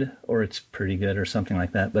good or it's pretty good or something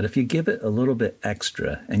like that. But if you give it a little bit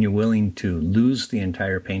extra and you're willing to lose the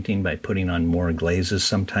entire painting by putting on more glazes,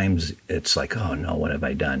 sometimes it's like, oh no, what have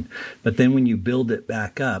I done? But then when you build it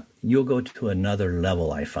back up, you'll go to another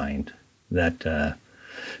level, I find, that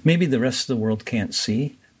maybe the rest of the world can't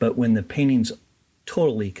see. But when the painting's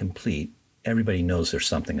totally complete, everybody knows there's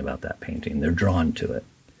something about that painting. They're drawn to it.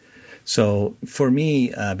 So for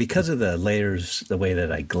me, because of the layers, the way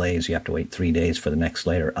that I glaze, you have to wait 3 days for the next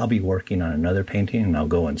layer. I'll be working on another painting and I'll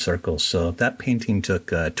go in circles. So that painting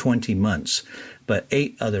took 20 months, but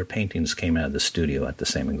 8 other paintings came out of the studio at the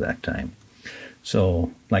same exact time.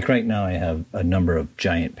 So like right now, I have a number of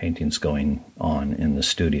giant paintings going on in the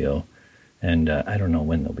studio, and I don't know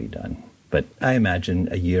when they'll be done. But I imagine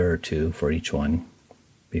a year or two for each one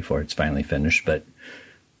before it's finally finished. But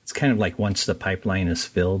it's kind of like once the pipeline is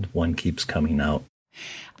filled, one keeps coming out.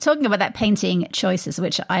 Talking about that painting Choices,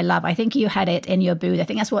 which I love, I think you had it in your booth. I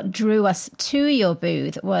think that's what drew us to your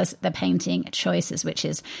booth, was the painting Choices, which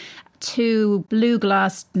is 2 blue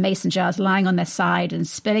glass mason jars lying on their side, and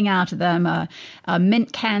spilling out of them are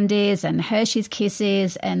mint candies and Hershey's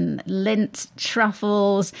Kisses and Lindt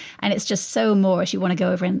truffles. And it's just so Moorish. You want to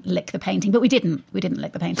go over and lick the painting. But we didn't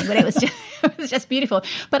lick the painting, but it was just, it was just beautiful.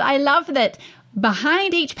 But I love that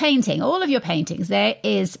behind each painting, all of your paintings, there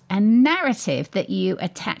is a narrative that you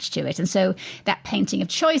attach to it. And so that painting of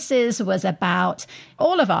Choices was about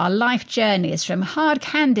all of our life journeys, from hard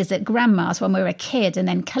candies at grandma's when we were a kid, and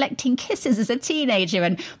then collecting kisses as a teenager,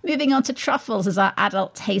 and moving on to truffles as our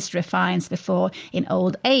adult taste refines before in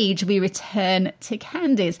old age we return to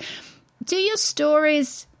candies. Do your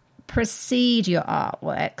stories precede your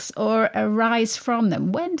artworks or arise from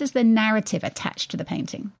them? When does the narrative attach to the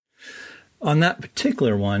painting? On that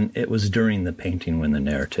particular one, it was during the painting when the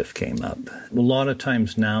narrative came up. A lot of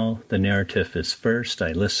times now, the narrative is first.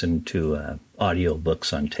 I listen to audio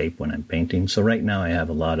books on tape when I'm painting. So right now I have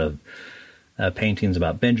a lot of paintings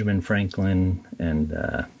about Benjamin Franklin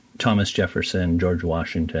and Thomas Jefferson, George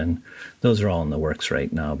Washington. Those are all in the works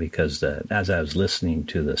right now because as I was listening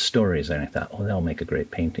to the stories, I thought, oh, that'll make a great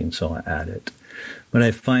painting, so I add it. But I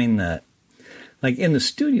find that, like in the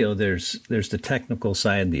studio, there's the technical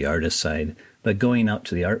side, the artist side, but going out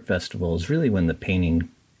to the art festival is really when the painting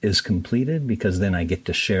is completed, because then I get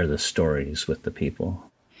to share the stories with the people.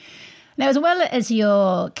 Now, as well as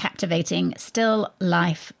your captivating still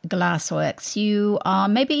life glassworks, you are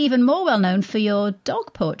maybe even more well known for your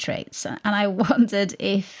dog portraits. And I wondered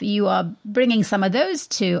if you are bringing some of those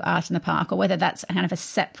to Art in the Park, or whether that's kind of a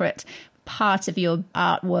separate part of your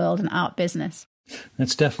art world and art business.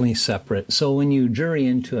 That's definitely separate. So when you jury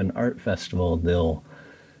into an art festival,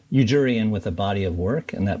 you jury in with a body of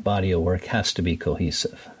work, and that body of work has to be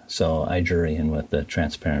cohesive. So I jury in with the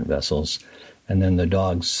transparent vessels, and then the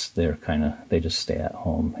dogs, they just stay at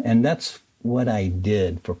home. And that's what I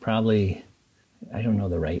did for probably, I don't know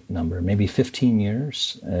the right number, maybe 15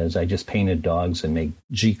 years, as I just painted dogs and made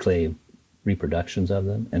Giclée reproductions of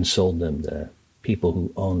them and sold them to people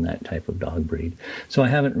who own that type of dog breed. So I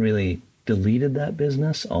haven't really deleted that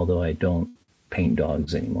business, although I don't paint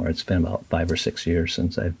dogs anymore. It's been about 5 or 6 years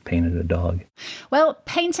since I've painted a dog. Well,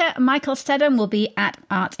 painter Michael Steddum will be at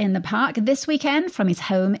Art in the Park this weekend from his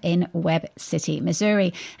home in Webb City,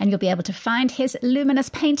 Missouri. And you'll be able to find his luminous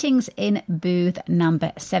paintings in booth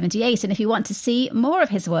number 78. And if you want to see more of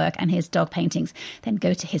his work and his dog paintings, then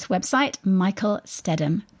go to his website,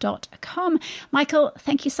 michaelsteddum.com. Michael,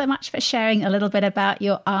 thank you so much for sharing a little bit about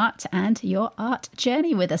your art and your art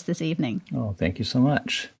journey with us this evening. Oh, thank you so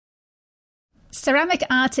much. Ceramic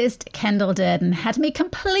artist Kendall Durden had me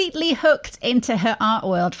completely hooked into her art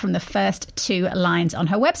world from the first 2 lines on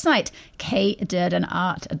her website,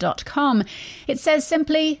 kdurdenart.com. It says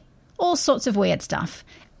simply, all sorts of weird stuff,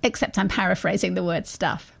 except I'm paraphrasing the word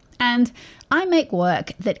stuff. And I make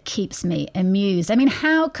work that keeps me amused. I mean,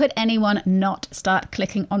 how could anyone not start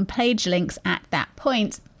clicking on page links at that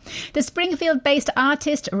point? The Springfield-based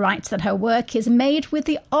artist writes that her work is made with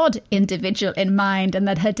the odd individual in mind and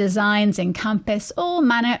that her designs encompass all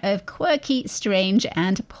manner of quirky, strange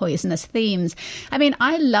and poisonous themes. I mean,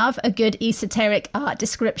 I love a good esoteric art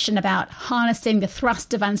description about harnessing the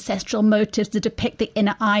thrust of ancestral motives to depict the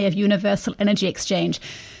inner eye of universal energy exchange.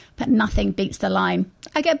 But nothing beats the line.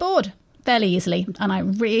 I get bored fairly easily, and I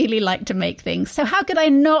really like to make things. So how could I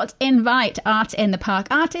not invite Art in the Park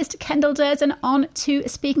artist Kendall Durden on to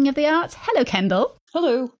Speaking of the Arts? Hello, Kendall.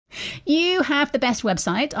 Hello. You have the best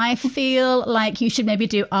website. I feel like you should maybe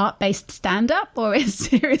do art-based stand-up or a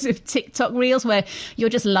series of TikTok reels where you're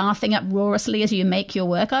just laughing uproariously as you make your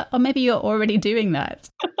work, or maybe you're already doing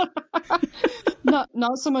that.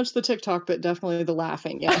 Not so much the TikTok, but definitely the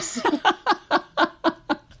laughing, yes.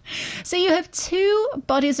 So you have 2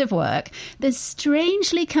 bodies of work, the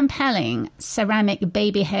strangely compelling ceramic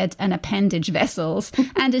baby head and appendage vessels,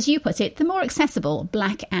 and as you put it, the more accessible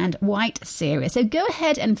black and white series. So go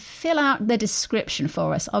ahead and fill out the description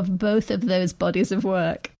for us of both of those bodies of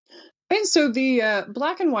work. Okay, so the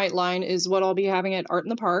black and white line is what I'll be having at Art in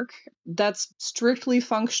the Park. That's strictly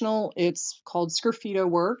functional. It's called Sgraffito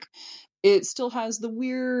work. It still has the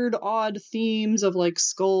weird, odd themes of like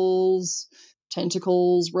skulls,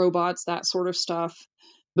 tentacles, robots, that sort of stuff.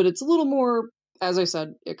 But it's a little more, as I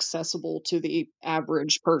said, accessible to the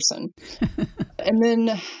average person. And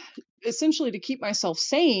then essentially to keep myself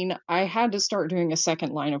sane, I had to start doing a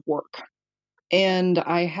second line of work. And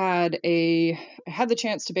I had the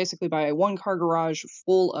chance to basically buy a 1-car garage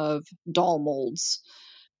full of doll molds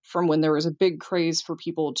from when there was a big craze for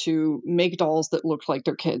people to make dolls that looked like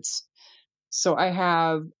their kids. So I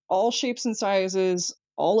have all shapes and sizes,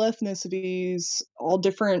 all ethnicities, all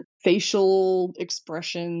different facial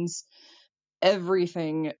expressions,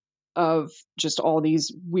 everything of just all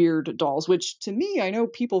these weird dolls, which to me, I know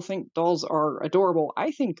people think dolls are adorable.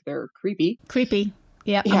 I think they're creepy. Creepy.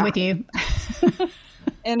 Yep, yeah. I'm with you.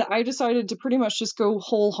 And I decided to pretty much just go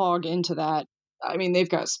whole hog into that. I mean, they've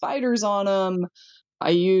got spiders on them. I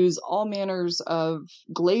use all manners of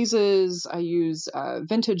glazes. I use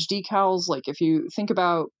vintage decals. Like if you think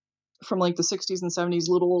about from like the 60s and 70s,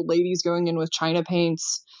 little old ladies going in with China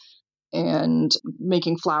paints and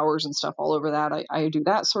making flowers and stuff all over that. I do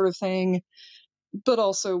that sort of thing. But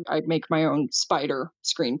also I make my own spider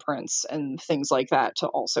screen prints and things like that to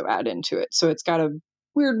also add into it. So it's got a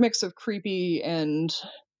weird mix of creepy and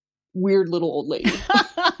weird little old lady.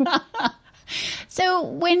 So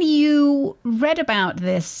when you read about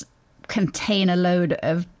this container load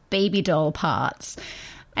of baby doll parts,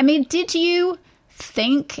 I mean, did you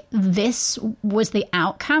think this was the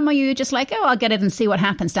outcome? Or you just like, oh, I'll get it and see what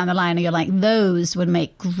happens down the line? Or you're like, those would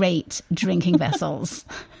make great drinking vessels?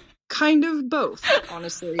 Kind of both,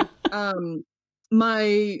 honestly.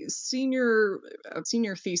 My senior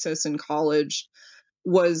thesis in college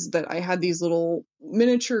was that I had these little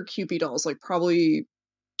miniature Kewpie dolls, like probably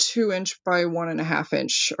 2-inch by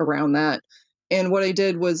 1.5-inch, around that. And what I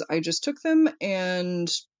did was I just took them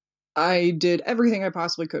and I did everything I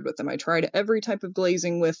possibly could with them. I tried every type of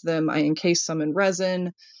glazing with them. I encased some in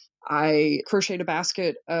resin. I crocheted a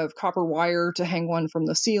basket of copper wire to hang one from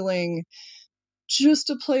the ceiling, just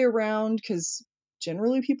to play around, because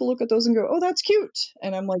generally people look at those and go, oh, that's cute.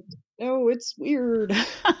 And I'm like, no, it's weird.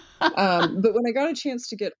 But when I got a chance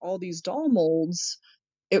to get all these doll molds,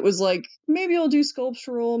 it was like, maybe I'll do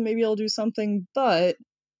sculptural, maybe I'll do something, but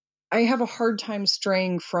I have a hard time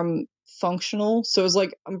straying from functional. So it was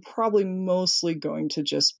like, I'm probably mostly going to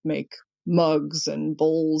just make mugs and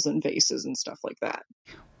bowls and vases and stuff like that.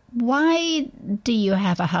 Why do you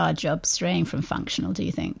have a hard job straying from functional, do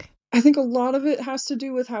you think? I think a lot of it has to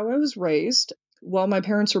do with how I was raised. While my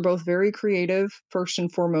parents were both very creative, first and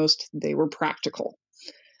foremost, they were practical.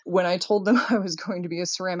 When I told them I was going to be a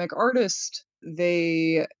ceramic artist,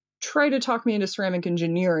 they try to talk me into ceramic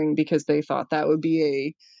engineering because they thought that would be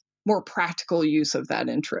a more practical use of that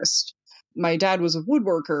interest. My dad was a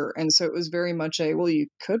woodworker, and so it was very much well, you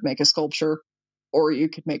could make a sculpture or you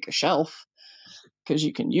could make a shelf because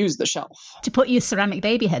you can use the shelf. To put your ceramic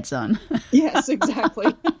baby heads on. Yes,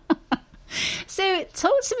 exactly. So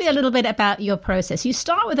talk to me a little bit about your process. You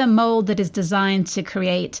start with a mold that is designed to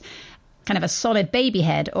create kind of a solid baby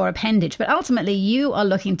head or appendage, but ultimately you are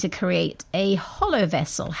looking to create a hollow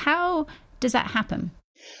vessel. How does that happen?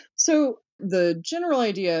 So the general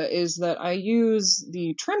idea is that I use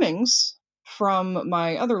the trimmings from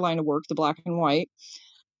my other line of work, the black and white,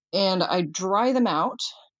 and I dry them out,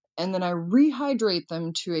 and then I rehydrate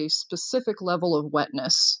them to a specific level of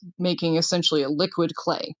wetness, making essentially a liquid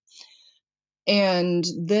clay. And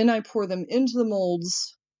then I pour them into the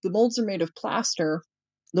molds. The molds are made of plaster.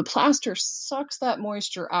 The plaster sucks that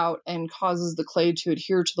moisture out and causes the clay to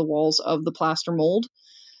adhere to the walls of the plaster mold.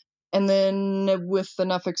 And then with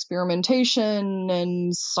enough experimentation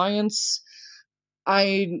and science,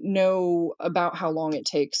 I know about how long it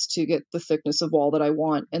takes to get the thickness of wall that I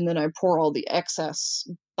want. And then I pour all the excess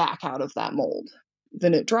back out of that mold.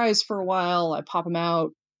 Then it dries for a while. I pop them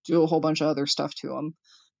out, do a whole bunch of other stuff to them.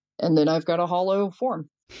 And then I've got a hollow form.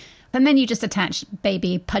 And then you just attach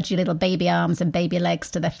pudgy little baby arms and baby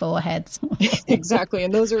legs to their foreheads. Exactly.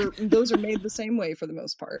 And those are made the same way for the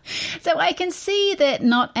most part. So I can see that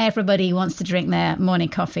not everybody wants to drink their morning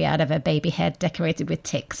coffee out of a baby head decorated with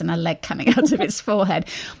ticks and a leg coming out of its forehead.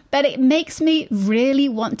 But it makes me really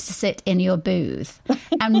want to sit in your booth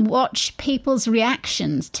and watch people's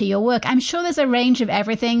reactions to your work. I'm sure there's a range of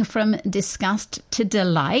everything from disgust to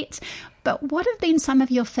delight. But what have been some of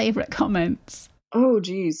your favorite comments? Oh,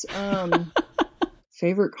 geez.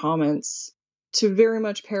 Favorite comments. To very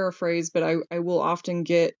much paraphrase, but I will often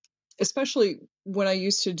get, especially when I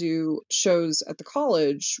used to do shows at the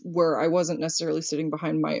college where I wasn't necessarily sitting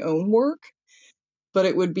behind my own work, but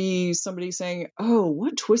it would be somebody saying, oh,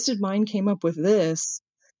 what twisted mind came up with this?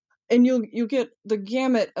 And you'll get the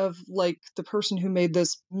gamut of like, the person who made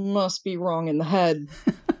this must be wrong in the head.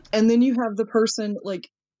 And then you have the person like,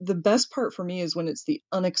 the best part for me is when it's the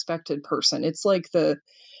unexpected person. It's like the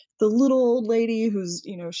little old lady who's,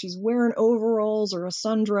 she's wearing overalls or a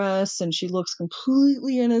sundress and she looks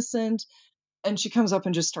completely innocent and she comes up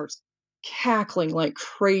and just starts cackling like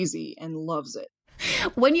crazy and loves it.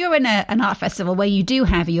 When you're in an art festival where you do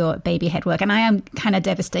have your baby head work, and I am kind of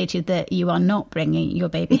devastated that you are not bringing your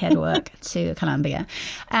baby head work to Columbia,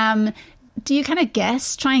 do you kind of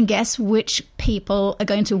try and guess which people are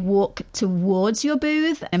going to walk towards your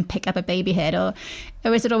booth and pick up a baby head, or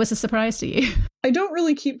is it always a surprise to you? I don't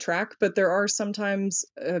really keep track, but there are sometimes,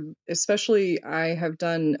 especially I have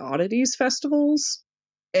done oddities festivals,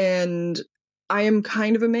 and I am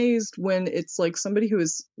kind of amazed when it's like somebody who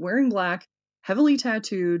is wearing black, heavily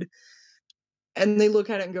tattooed, and they look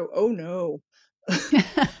at it and go, oh no.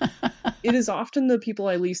 It is often the people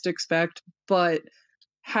I least expect, but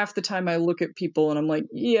half the time I look at people and I'm like,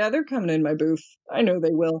 yeah, they're coming in my booth. I know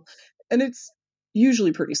they will. And it's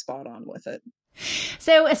usually pretty spot on with it.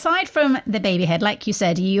 So aside from the baby head, like you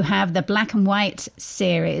said, you have the black and white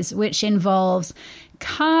series, which involves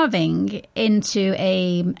carving into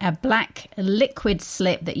a black liquid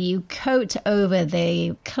slip that you coat over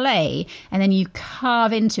the clay and then you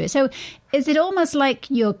carve into it. So is it almost like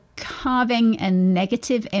you're carving a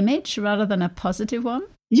negative image rather than a positive one?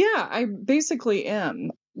 Yeah, I basically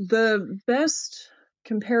am. The best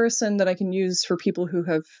comparison that I can use for people who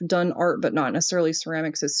have done art but not necessarily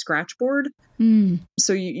ceramics is scratchboard.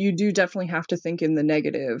 So you do definitely have to think in the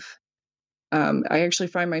negative. I actually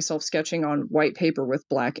find myself sketching on white paper with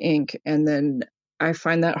black ink, and then I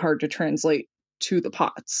find that hard to translate to the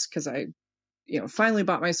pots because I finally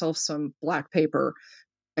bought myself some black paper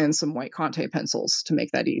and some white Conte pencils to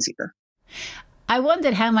make that easier. I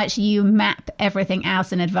wondered how much you map everything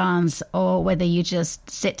out in advance, or whether you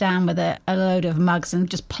just sit down with a load of mugs and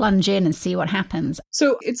just plunge in and see what happens.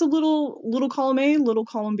 So it's a little column A, little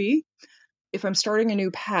column B. If I'm starting a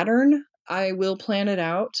new pattern, I will plan it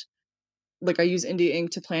out. Like I use India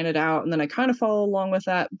ink to plan it out, and then I kind of follow along with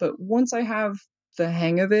that. But once I have the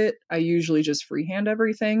hang of it, I usually just freehand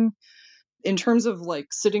everything. In terms of like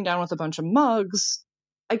sitting down with a bunch of mugs,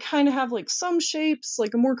 I kind of have like some shapes,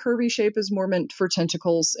 like a more curvy shape is more meant for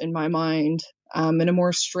tentacles in my mind. And a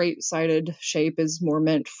more straight-sided shape is more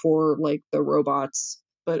meant for like the robots.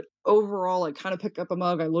 But overall, I kind of pick up a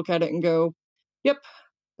mug, I look at it and go, yep,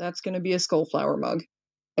 that's going to be a skull flower mug,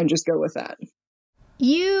 and just go with that.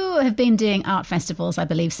 You have been doing art festivals, I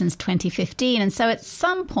believe, since 2015. And so at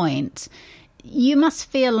some point, you must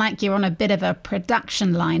feel like you're on a bit of a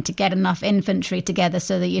production line to get enough inventory together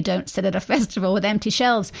so that you don't sit at a festival with empty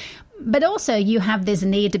shelves. But also you have this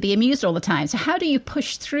need to be amused all the time. So how do you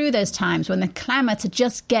push through those times when the clamour to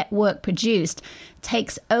just get work produced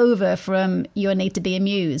takes over from your need to be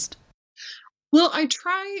amused? Well, I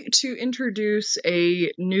try to introduce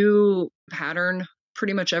a new pattern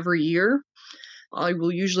pretty much every year. I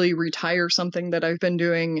will usually retire something that I've been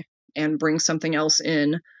doing and bring something else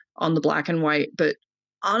in on the black and white. But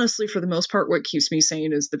honestly, for the most part, what keeps me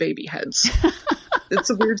sane is the baby heads. It's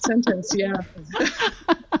a weird sentence, yeah.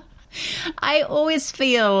 I always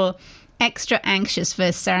feel extra anxious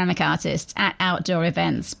for ceramic artists at outdoor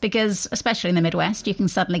events because, especially in the Midwest, you can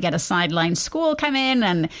suddenly get a sideline squall come in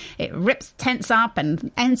and it rips tents up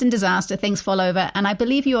and ends in disaster, things fall over. And I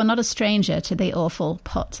believe you are not a stranger to the awful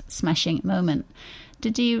pot smashing moment.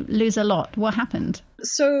 Did you lose a lot? What happened?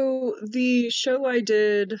 So the show I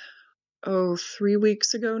did, 3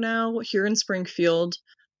 weeks ago now, here in Springfield,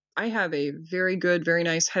 I have a very good, very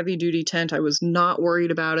nice heavy duty tent. I was not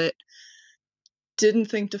worried about it. Didn't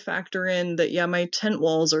think to factor in that, yeah, my tent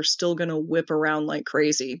walls are still going to whip around like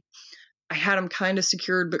crazy. I had them kind of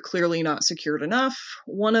secured, but clearly not secured enough.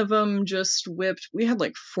 One of them just whipped. We had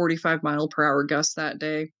like 45 mile per hour gusts that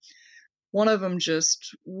day. One of them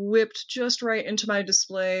just whipped just right into my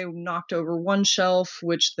display, knocked over one shelf,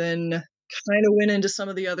 which then kind of went into some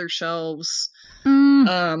of the other shelves.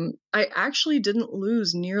 I actually didn't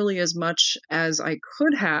lose nearly as much as I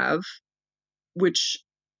could have, which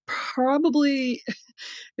probably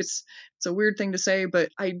it's a weird thing to say, but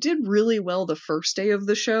I did really well the first day of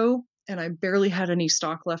the show, and I barely had any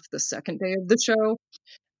stock left the second day of the show,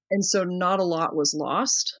 and so not a lot was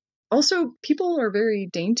lost. Also, people are very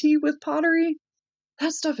dainty with pottery.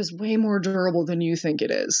 That stuff is way more durable than you think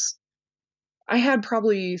it is. I had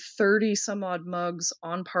probably 30 some odd mugs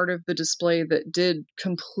on part of the display that did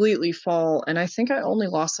completely fall, and I think I only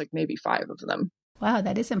lost like maybe 5 of them. Wow,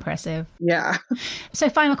 that is impressive. Yeah. So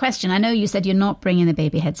final question. I know you said you're not bringing the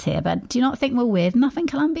baby heads here, but do you not think we're weird enough in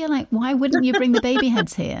Columbia? Like, why wouldn't you bring the baby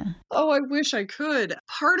heads here? Oh, I wish I could.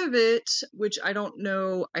 Part of it, which I don't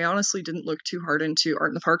know, I honestly didn't look too hard into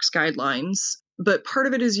Art in the Park's guidelines, but part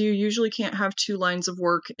of it is you usually can't have 2 lines of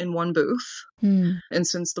work in one booth. And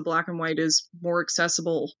since the black and white is more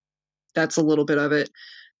accessible, that's a little bit of it.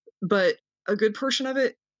 But a good portion of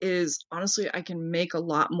it is, honestly, I can make a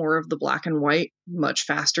lot more of the black and white much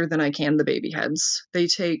faster than I can the baby heads. They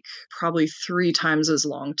take probably 3 times as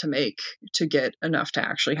long to make to get enough to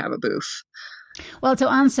actually have a booth. Well, to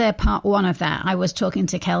answer part 1 of that, I was talking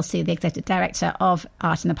to Kelsey, the executive director of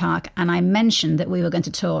Art in the Park, and I mentioned that we were going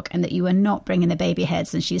to talk and that you were not bringing the baby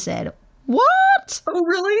heads. And she said, "What? Oh,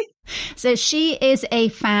 really?" So she is a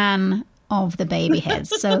fan of the baby heads.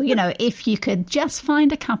 So, you know, if you could just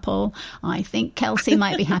find a couple, I think Kelsey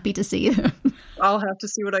might be happy to see them. I'll have to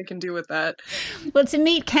see what I can do with that. Well, to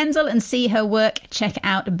meet Kendall and see her work, check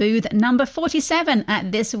out booth number 47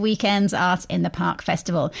 at this weekend's Art in the Park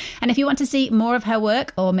Festival. And if you want to see more of her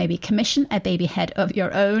work or maybe commission a baby head of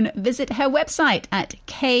your own, visit her website at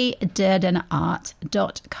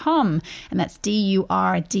kdurdenart.com. And that's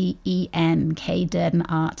DURDEN,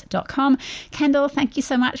 kdurdenart.com. Kendall, thank you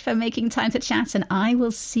so much for making time to chat, and I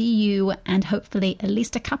will see you and hopefully at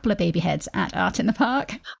least a couple of baby heads at Art in the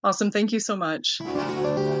Park. Awesome. Thank you so much.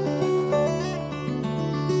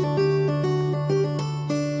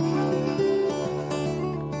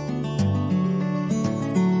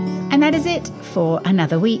 And that is it for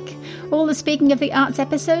another week. All the Speaking of the Arts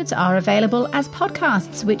episodes are available as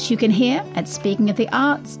podcasts, which you can hear at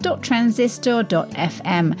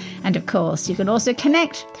speakingofthearts.transistor.fm. And of course, you can also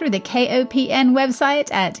connect through the KOPN website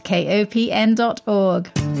at kopn.org.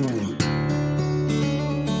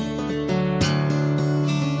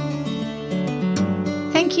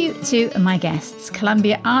 Thank you to my guests,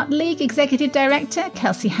 Columbia Art League Executive Director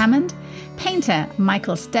Kelsey Hammond, painter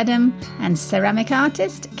Michael Stedham, and ceramic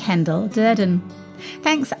artist Kendall Durden.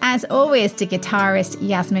 Thanks as always to guitarist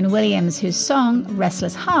Yasmin Williams, whose song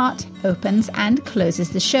Restless Heart opens and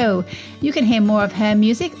closes the show. You can hear more of her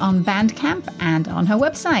music on Bandcamp and on her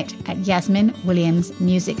website at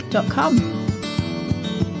yasminwilliamsmusic.com.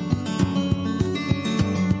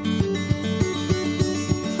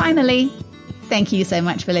 Finally, thank you so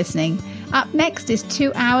much for listening. Up next is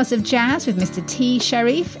 2 hours of jazz with Mr. T.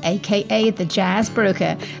 Sharif, aka The Jazz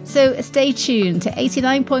Broker. So stay tuned to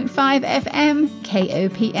 89.5 FM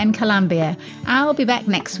KOPN Columbia. I'll be back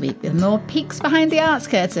next week with more peeks behind the arts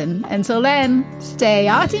curtain. Until then, stay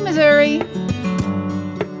arty, Missouri.